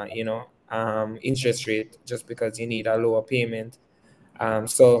higher interest rate just because you need a lower payment.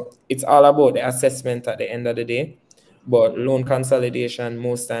 So it's all about the assessment at the end of the day. But loan consolidation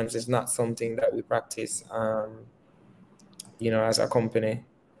most times is not something that we practice, as a company.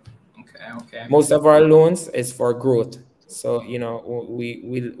 Okay. Most of our loans is for growth. So, we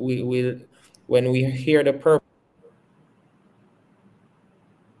when we hear the purpose.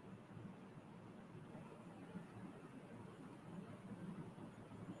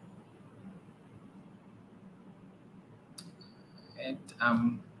 And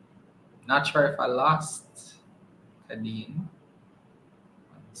I'm not sure if I lost Kadeen. 1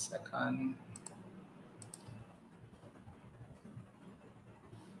 second.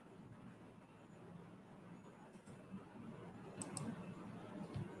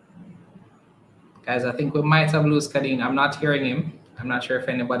 Guys, I think we might have lost Kadeen. I'm not hearing him. I'm not sure if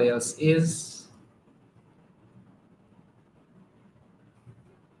anybody else is.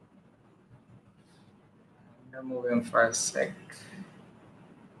 Remove him for a sec.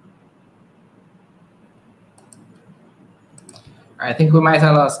 I think we might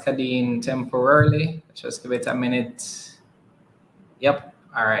have lost Kadeen temporarily. Let's just give it a minute. Yep.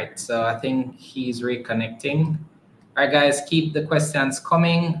 All right. So I think he's reconnecting. All right, guys, keep the questions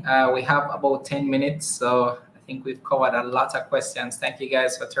coming. We have about 10 minutes. So I think we've covered a lot of questions. Thank you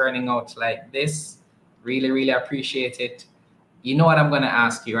guys for turning out like this. Really, really appreciate it. You know what I'm going to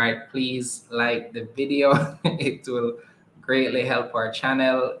ask you, right? Please like the video. It will greatly help our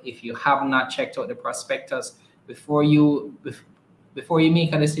channel. If you have not checked out the prospectus, before you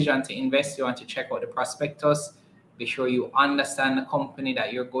make a decision to invest, you want to check out the prospectus. Be sure you understand the company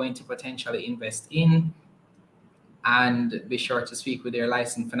that you're going to potentially invest in, and be sure to speak with your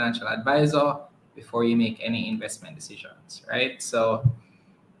licensed financial advisor before you make any investment decisions, right? So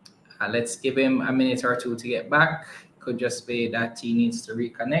let's give him a minute or two to get back. Could just be that he needs to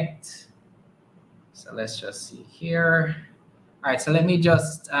reconnect. So let's just see here. All right, so let me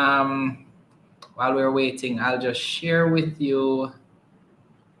just, while we're waiting, I'll just share with you.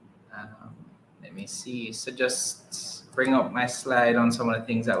 Let me see. So just bring up my slide on some of the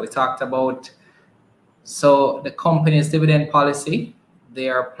things that we talked about. So the company's dividend policy, they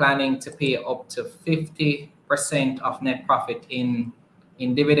are planning to pay up to 50% of net profit in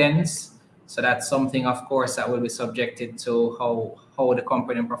dividends. So that's something, of course, that will be subjected to how the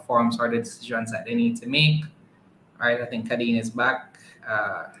company performs or the decisions that they need to make. All right, I think Kadeen is back.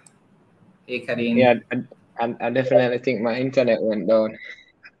 Hey, Kadeen. Yeah, I definitely think my internet went down.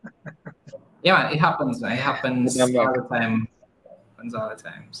 Yeah, it happens. It happens all the time. Happens all the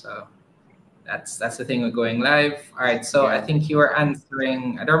time. So that's the thing with going live. All right. So yeah. I think you were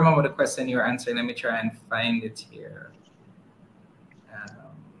answering. I don't remember the question you were answering. Let me try and find it here.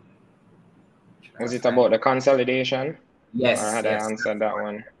 Was it about the consolidation? Yes. Or had I answered that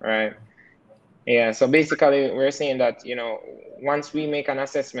one? Right. Yeah. So basically, we're saying that once we make an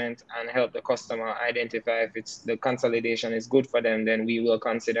assessment and help the customer identify if the consolidation is good for them, then we will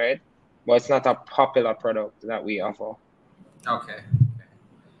consider it. But it's not a popular product that we offer. Okay.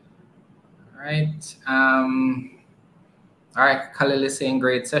 All right. All right. Khalil is saying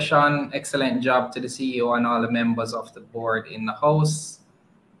great session. Excellent job to the CEO and all the members of the board in the house.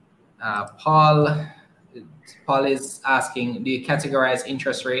 Paul is asking, do you categorize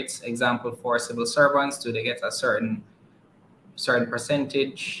interest rates? Example, for civil servants, do they get a certain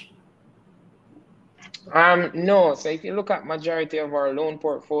percentage? No. So if you look at majority of our loan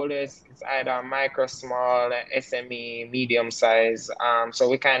portfolios, it's either micro, small, SME, medium size. So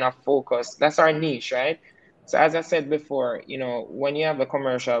we kind of focus. That's our niche, right? So as I said before, when you have the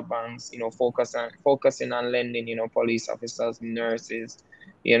commercial banks, focusing on lending, police officers, nurses,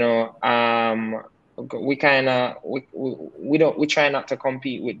 we kind of we try not to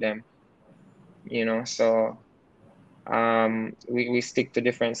compete with them, So we stick to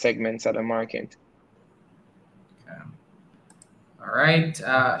different segments of the market. All right.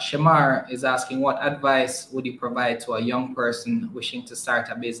 Shamar is asking, what advice would you provide to a young person wishing to start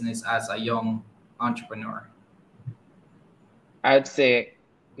a business as a young entrepreneur? I'd say,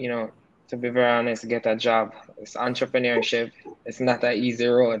 to be very honest, get a job. It's entrepreneurship. It's not an easy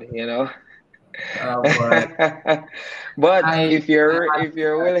road, Oh, boy. But if you're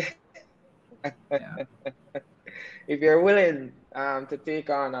willing, if you're willing to take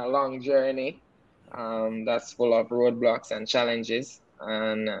on a long journey, that's full of roadblocks and challenges,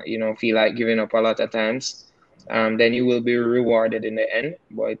 and feel like giving up a lot of times, then you will be rewarded in the end.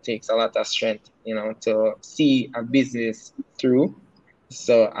 But it takes a lot of strength, to see a business through.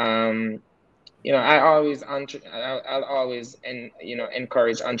 So I'll always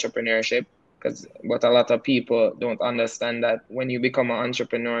encourage entrepreneurship, but a lot of people don't understand that when you become an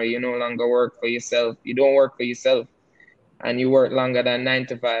entrepreneur, you no longer work for yourself. You don't work for yourself, and you work longer than 9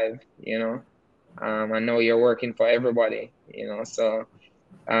 to 5. and now you're working for everybody, you know. So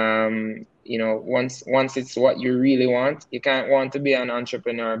you know, once it's what you really want, you can't want to be an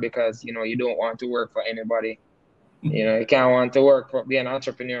entrepreneur because, you know, you don't want to work for anybody. You know, you can't want to be an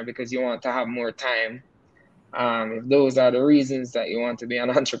entrepreneur because you want to have more time. If those are the reasons that you want to be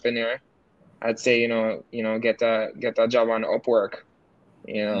an entrepreneur, I'd say, get a job on Upwork,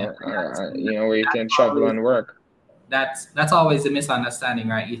 Yeah, where you can travel and work. That's always a misunderstanding,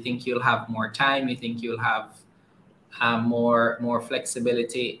 right? You think you'll have more time, you think you'll have more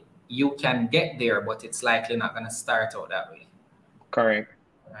flexibility. You can get there, but it's likely not going to start out that way. Correct.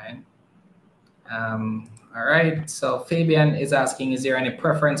 Right. All right. So Fabian is asking, is there any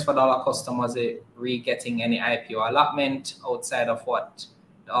preference for Dolla customers getting any IPO allotment outside of what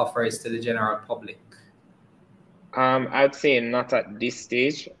the offer is to the general public? I'd say not at this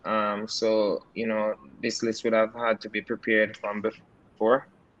stage. So, you know, this list would have had to be prepared from before,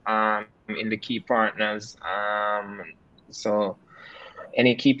 in the key partners. So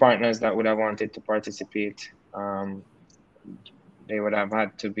any key partners that would have wanted to participate, they would have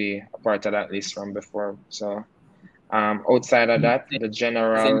had to be a part of that list from before. So outside of that, the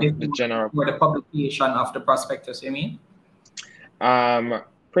general for the publication of the prospectus, you mean?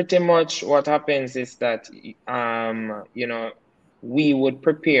 Pretty much what happens is that you know, we would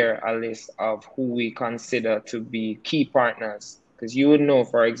prepare a list of who we consider to be key partners, because you would know,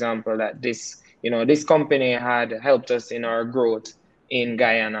 for example, that this company had helped us in our growth in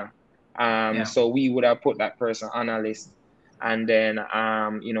Guyana. So we would have put that person on a list, and then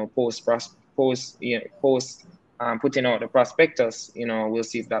you know, post putting out the prospectus, you know, we'll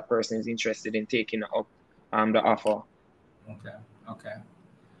see if that person is interested in taking up the offer. Okay.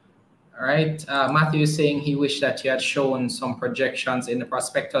 All right. Matthew is saying he wished that you had shown some projections in the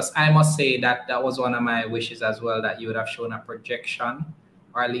prospectus. I must say that was one of my wishes as well, that you would have shown a projection,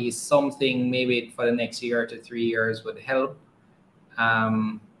 or at least something maybe for the next year to 3 years would help.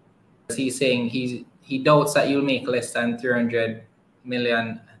 He's saying he doubts that you'll make less than 300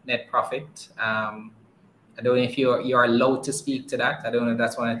 million net profit. I don't know if you're allowed to speak to that. I don't know if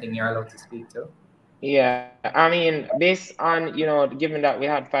that's one thing you're allowed to speak to. Yeah, I mean, based on, you know, given that we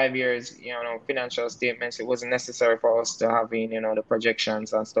had 5 years, you know, financial statements, it wasn't necessary for us to have in, you know, the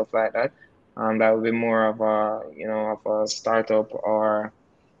projections and stuff like that. That would be more of a startup or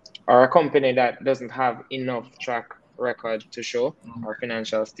a company that doesn't have enough track record to show our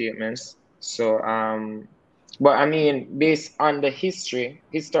financial statements. So, but I mean, based on the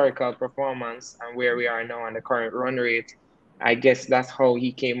historical performance and where we are now on the current run rate, I guess that's how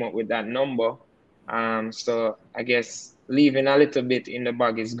he came up with that number. So I guess leaving a little bit in the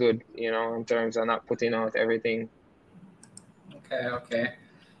bag is good, you know, in terms of not putting out everything. Okay.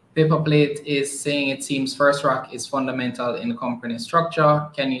 Paperplate is saying it seems First Rock is fundamental in the company structure.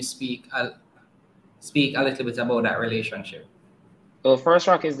 Can you speak a little bit about that relationship? So First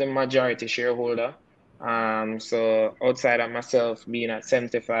Rock is the majority shareholder. So outside of myself being at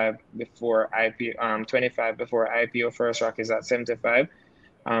 75 before IPO, 25 before IPO, First Rock is at 75.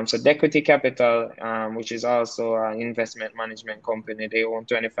 So Equity Capital, which is also an investment management company, they own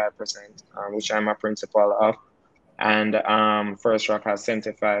 25%, which I'm a principal of, and First Rock has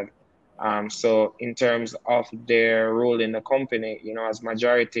 75. So in terms of their role in the company, you know, as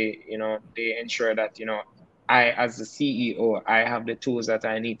majority, you know, they ensure that, you know, I, as the CEO, I have the tools that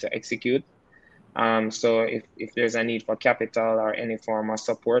I need to execute. So if there's a need for capital or any form of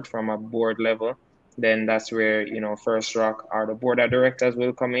support from a board level, then that's where, you know, First Rock or the board of directors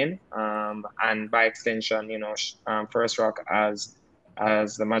will come in, and by extension, you know, First Rock as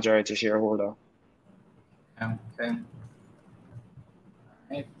the majority shareholder. Okay.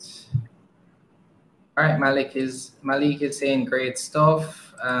 All right. Malik is saying great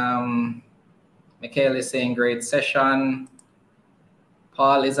stuff. Mikhail is saying great session.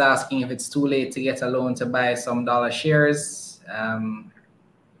 Paul is asking if it's too late to get a loan to buy some Dolla shares.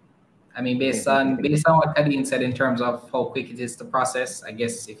 I mean, based on what Kadeen said in terms of how quick it is to process, I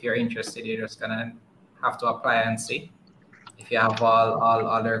guess if you're interested, you're just gonna have to apply and see if you have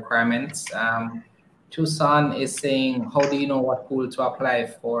all the requirements. Tucson is saying, how do you know what pool to apply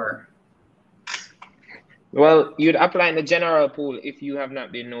for? Well, you'd apply in the general pool if you have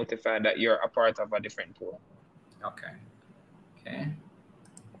not been notified that you're a part of a different pool. Okay.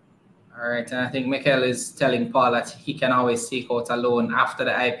 All right, and I think Mikhail is telling Paul that he can always seek out a loan after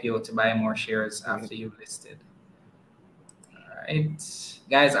the IPO to buy more shares after you've listed. All right,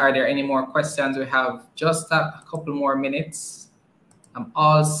 guys, are there any more questions? We have just a couple more minutes. I'm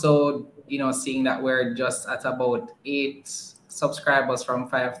also, you know, seeing that we're just at about 8 subscribers from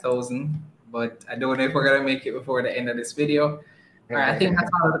 5,000, but I don't know if we're gonna make it before the end of this video. All right, I think that's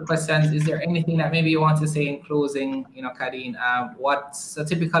all of the questions. Is there anything that maybe you want to say in closing, Kadeen? So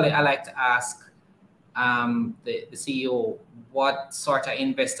typically I like to ask the CEO, what sort of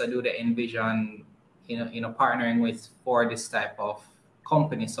investor do they envision, partnering with for this type of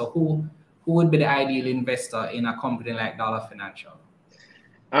company? So who would be the ideal investor in a company like Dolla Financial?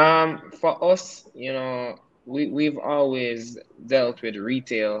 For us, we've always dealt with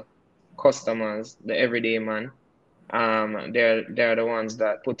retail customers, the everyday man. They're the ones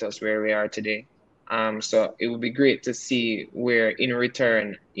that put us where we are today. So it would be great to see where in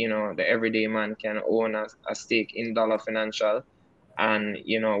return, the everyday man can own a stake in Dolla Financial and,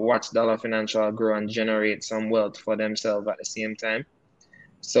 watch Dolla Financial grow and generate some wealth for themselves at the same time.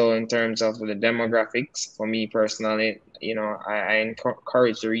 So in terms of the demographics, for me personally, I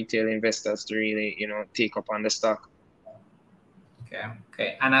encourage the retail investors to really, take up on the stock.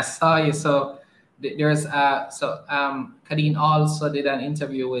 Okay. And I saw you. So there's Kadeen also did an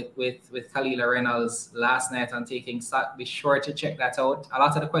interview with Khalila Reynolds last night on Taking Stock. Be sure to check that out. A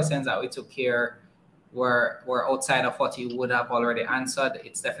lot of the questions that we took here were outside of what you would have already answered.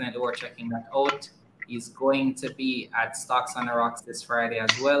 It's definitely worth checking that out. He's going to be at Stocks on the Rocks this Friday as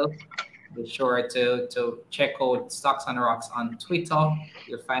well. Be sure to check out Stocks on the Rocks on Twitter.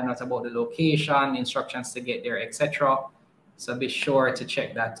 You'll find out about the location, instructions to get there, etc. So be sure to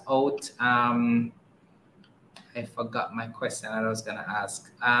check that out. I forgot my question that I was going to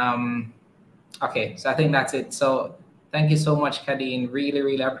ask. Okay, so I think that's it. So thank you so much, Kadeen. Really,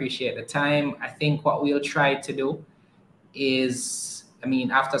 really appreciate the time. I think what we'll try to do is,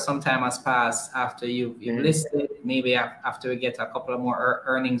 after some time has passed, after you've listed, maybe after we get a couple of more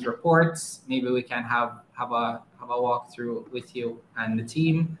earnings reports, maybe we can have a walkthrough with you and the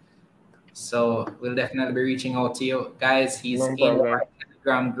team. So we'll definitely be reaching out to you guys. He's in our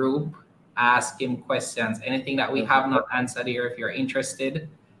Telegram group. Ask him questions. Anything that we have not answered here, if you're interested,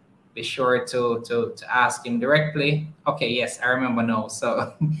 be sure to ask him directly. Okay, yes, I remember now.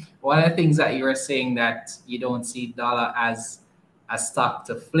 So one of the things that you were saying, that you don't see Dolla as a stock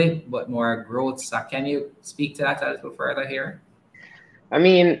to flip, but more a growth stock. Can you speak to that a little further here?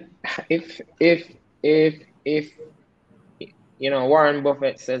 If Warren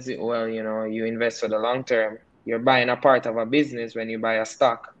Buffett says it well, you invest for the long term. You're buying a part of a business when you buy a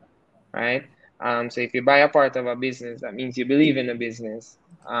stock, right? So if you buy a part of a business, that means you believe in the business.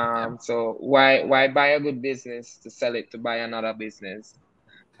 So why buy a good business to sell it to buy another business?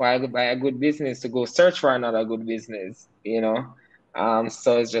 Why buy a good business to go search for another good business?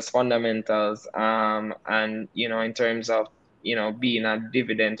 So it's just fundamentals. And in terms of being a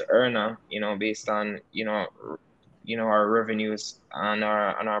dividend earner, based on our revenues and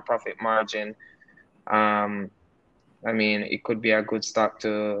our profit margin, it could be a good stock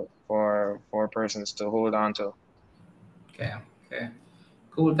for persons to hold on to. Okay.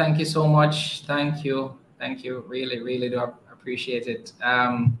 Cool. Thank you so much. Thank you. Really, really do appreciate it.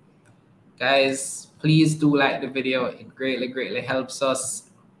 Guys, please do like the video. It greatly helps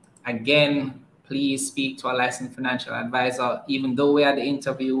us. Again, please speak to a licensed financial advisor. Even though we had the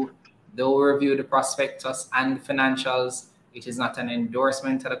interview, though we review the prospectus and the financials, it is not an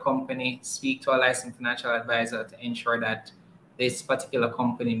endorsement to the company. Speak to a licensed financial advisor to ensure that this particular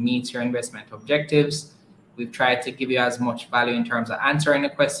company meets your investment objectives. We've tried to give you as much value in terms of answering the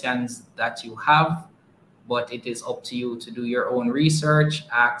questions that you have, but it is up to you to do your own research,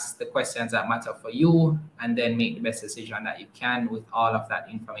 ask the questions that matter for you, and then make the best decision that you can with all of that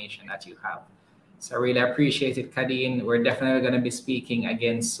information that you have. So I really appreciate it, Kadeen. We're definitely going to be speaking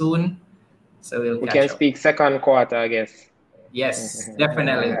again soon. So we can speak second quarter, I guess. Yes,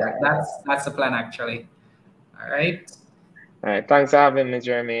 definitely. That's the plan, actually. All right. Thanks for having me,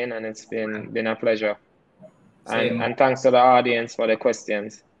 Jermaine, and it's been a pleasure. And thanks to the audience for the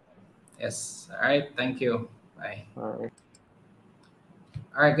questions. Yes. All right. Thank you. Bye. All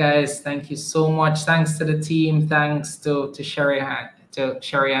right, guys. Thank you so much. Thanks to the team. Thanks to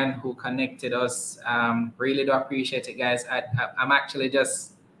Sherian who connected us. Really do appreciate it, guys. I'm actually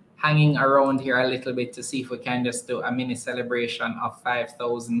just hanging around here a little bit to see if we can just do a mini celebration of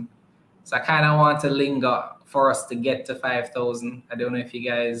 5,000. So I kind of want to linger for us to get to 5,000. I don't know if you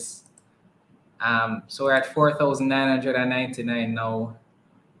guys. So we're at 4,999 now.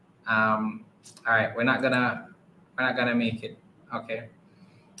 All right, we're not gonna make it. Okay.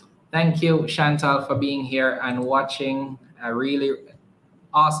 Thank you, Chantal, for being here and watching. Really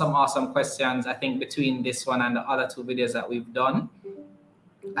awesome questions. I think between this one and the other two videos that we've done,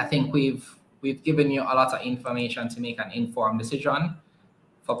 I think we've given you a lot of information to make an informed decision.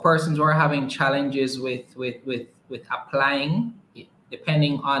 For persons who are having challenges with applying,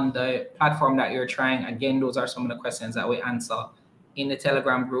 depending on the platform that you're trying, again, those are some of the questions that we answer in the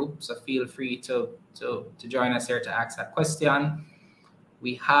Telegram group, so feel free to join us here to ask that question.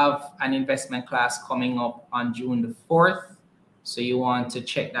 We have an investment class coming up on June the 4th, so you want to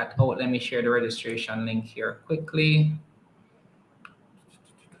check that out. Let me share the registration link here quickly.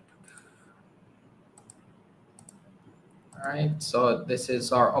 All right, so this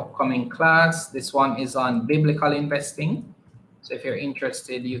is our upcoming class. This one is on biblical investing. So if you're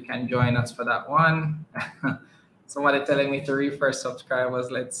interested, you can join us for that one. Somebody telling me to refresh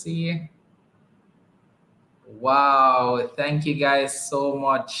subscribers. Let's see. Wow, thank you guys so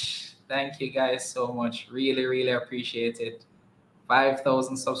much. Thank you guys so much. Really, really appreciate it.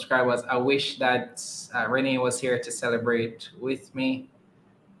 5,000 subscribers. I wish that Renee was here to celebrate with me.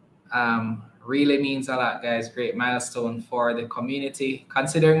 Really means a lot, guys. Great milestone for the community.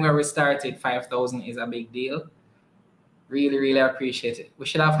 Considering where we started, 5,000 is a big deal. Really, really appreciate it. We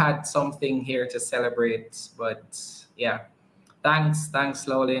should have had something here to celebrate, but yeah. Thanks,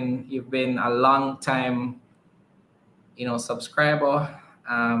 Lolin. You've been a long time, subscriber.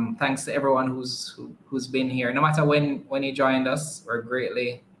 Thanks to everyone who's been here. No matter when you joined us, we're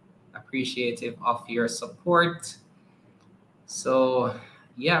greatly appreciative of your support. So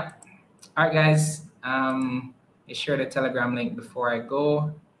yeah. All right, guys. I share the Telegram link before I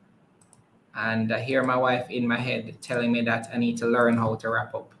go. And I hear my wife in my head telling me that I need to learn how to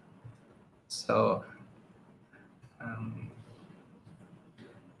wrap up. So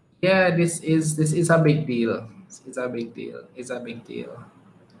yeah, this is a big deal. It's a big deal. It's a big deal.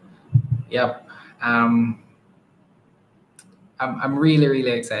 Yep. I'm really,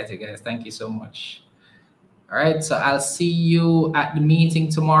 really excited, guys. Thank you so much. All right, so I'll see you at the meeting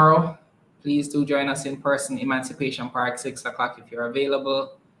tomorrow. Please do join us in person, Emancipation Park, 6 o'clock if you're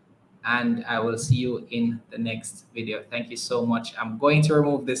available. And I will see you in the next video. Thank you so much. I'm going to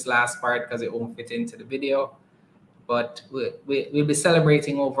remove this last part because it won't fit into the video. But we'll be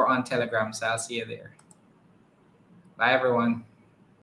celebrating over on Telegram, so I'll see you there. Bye, everyone.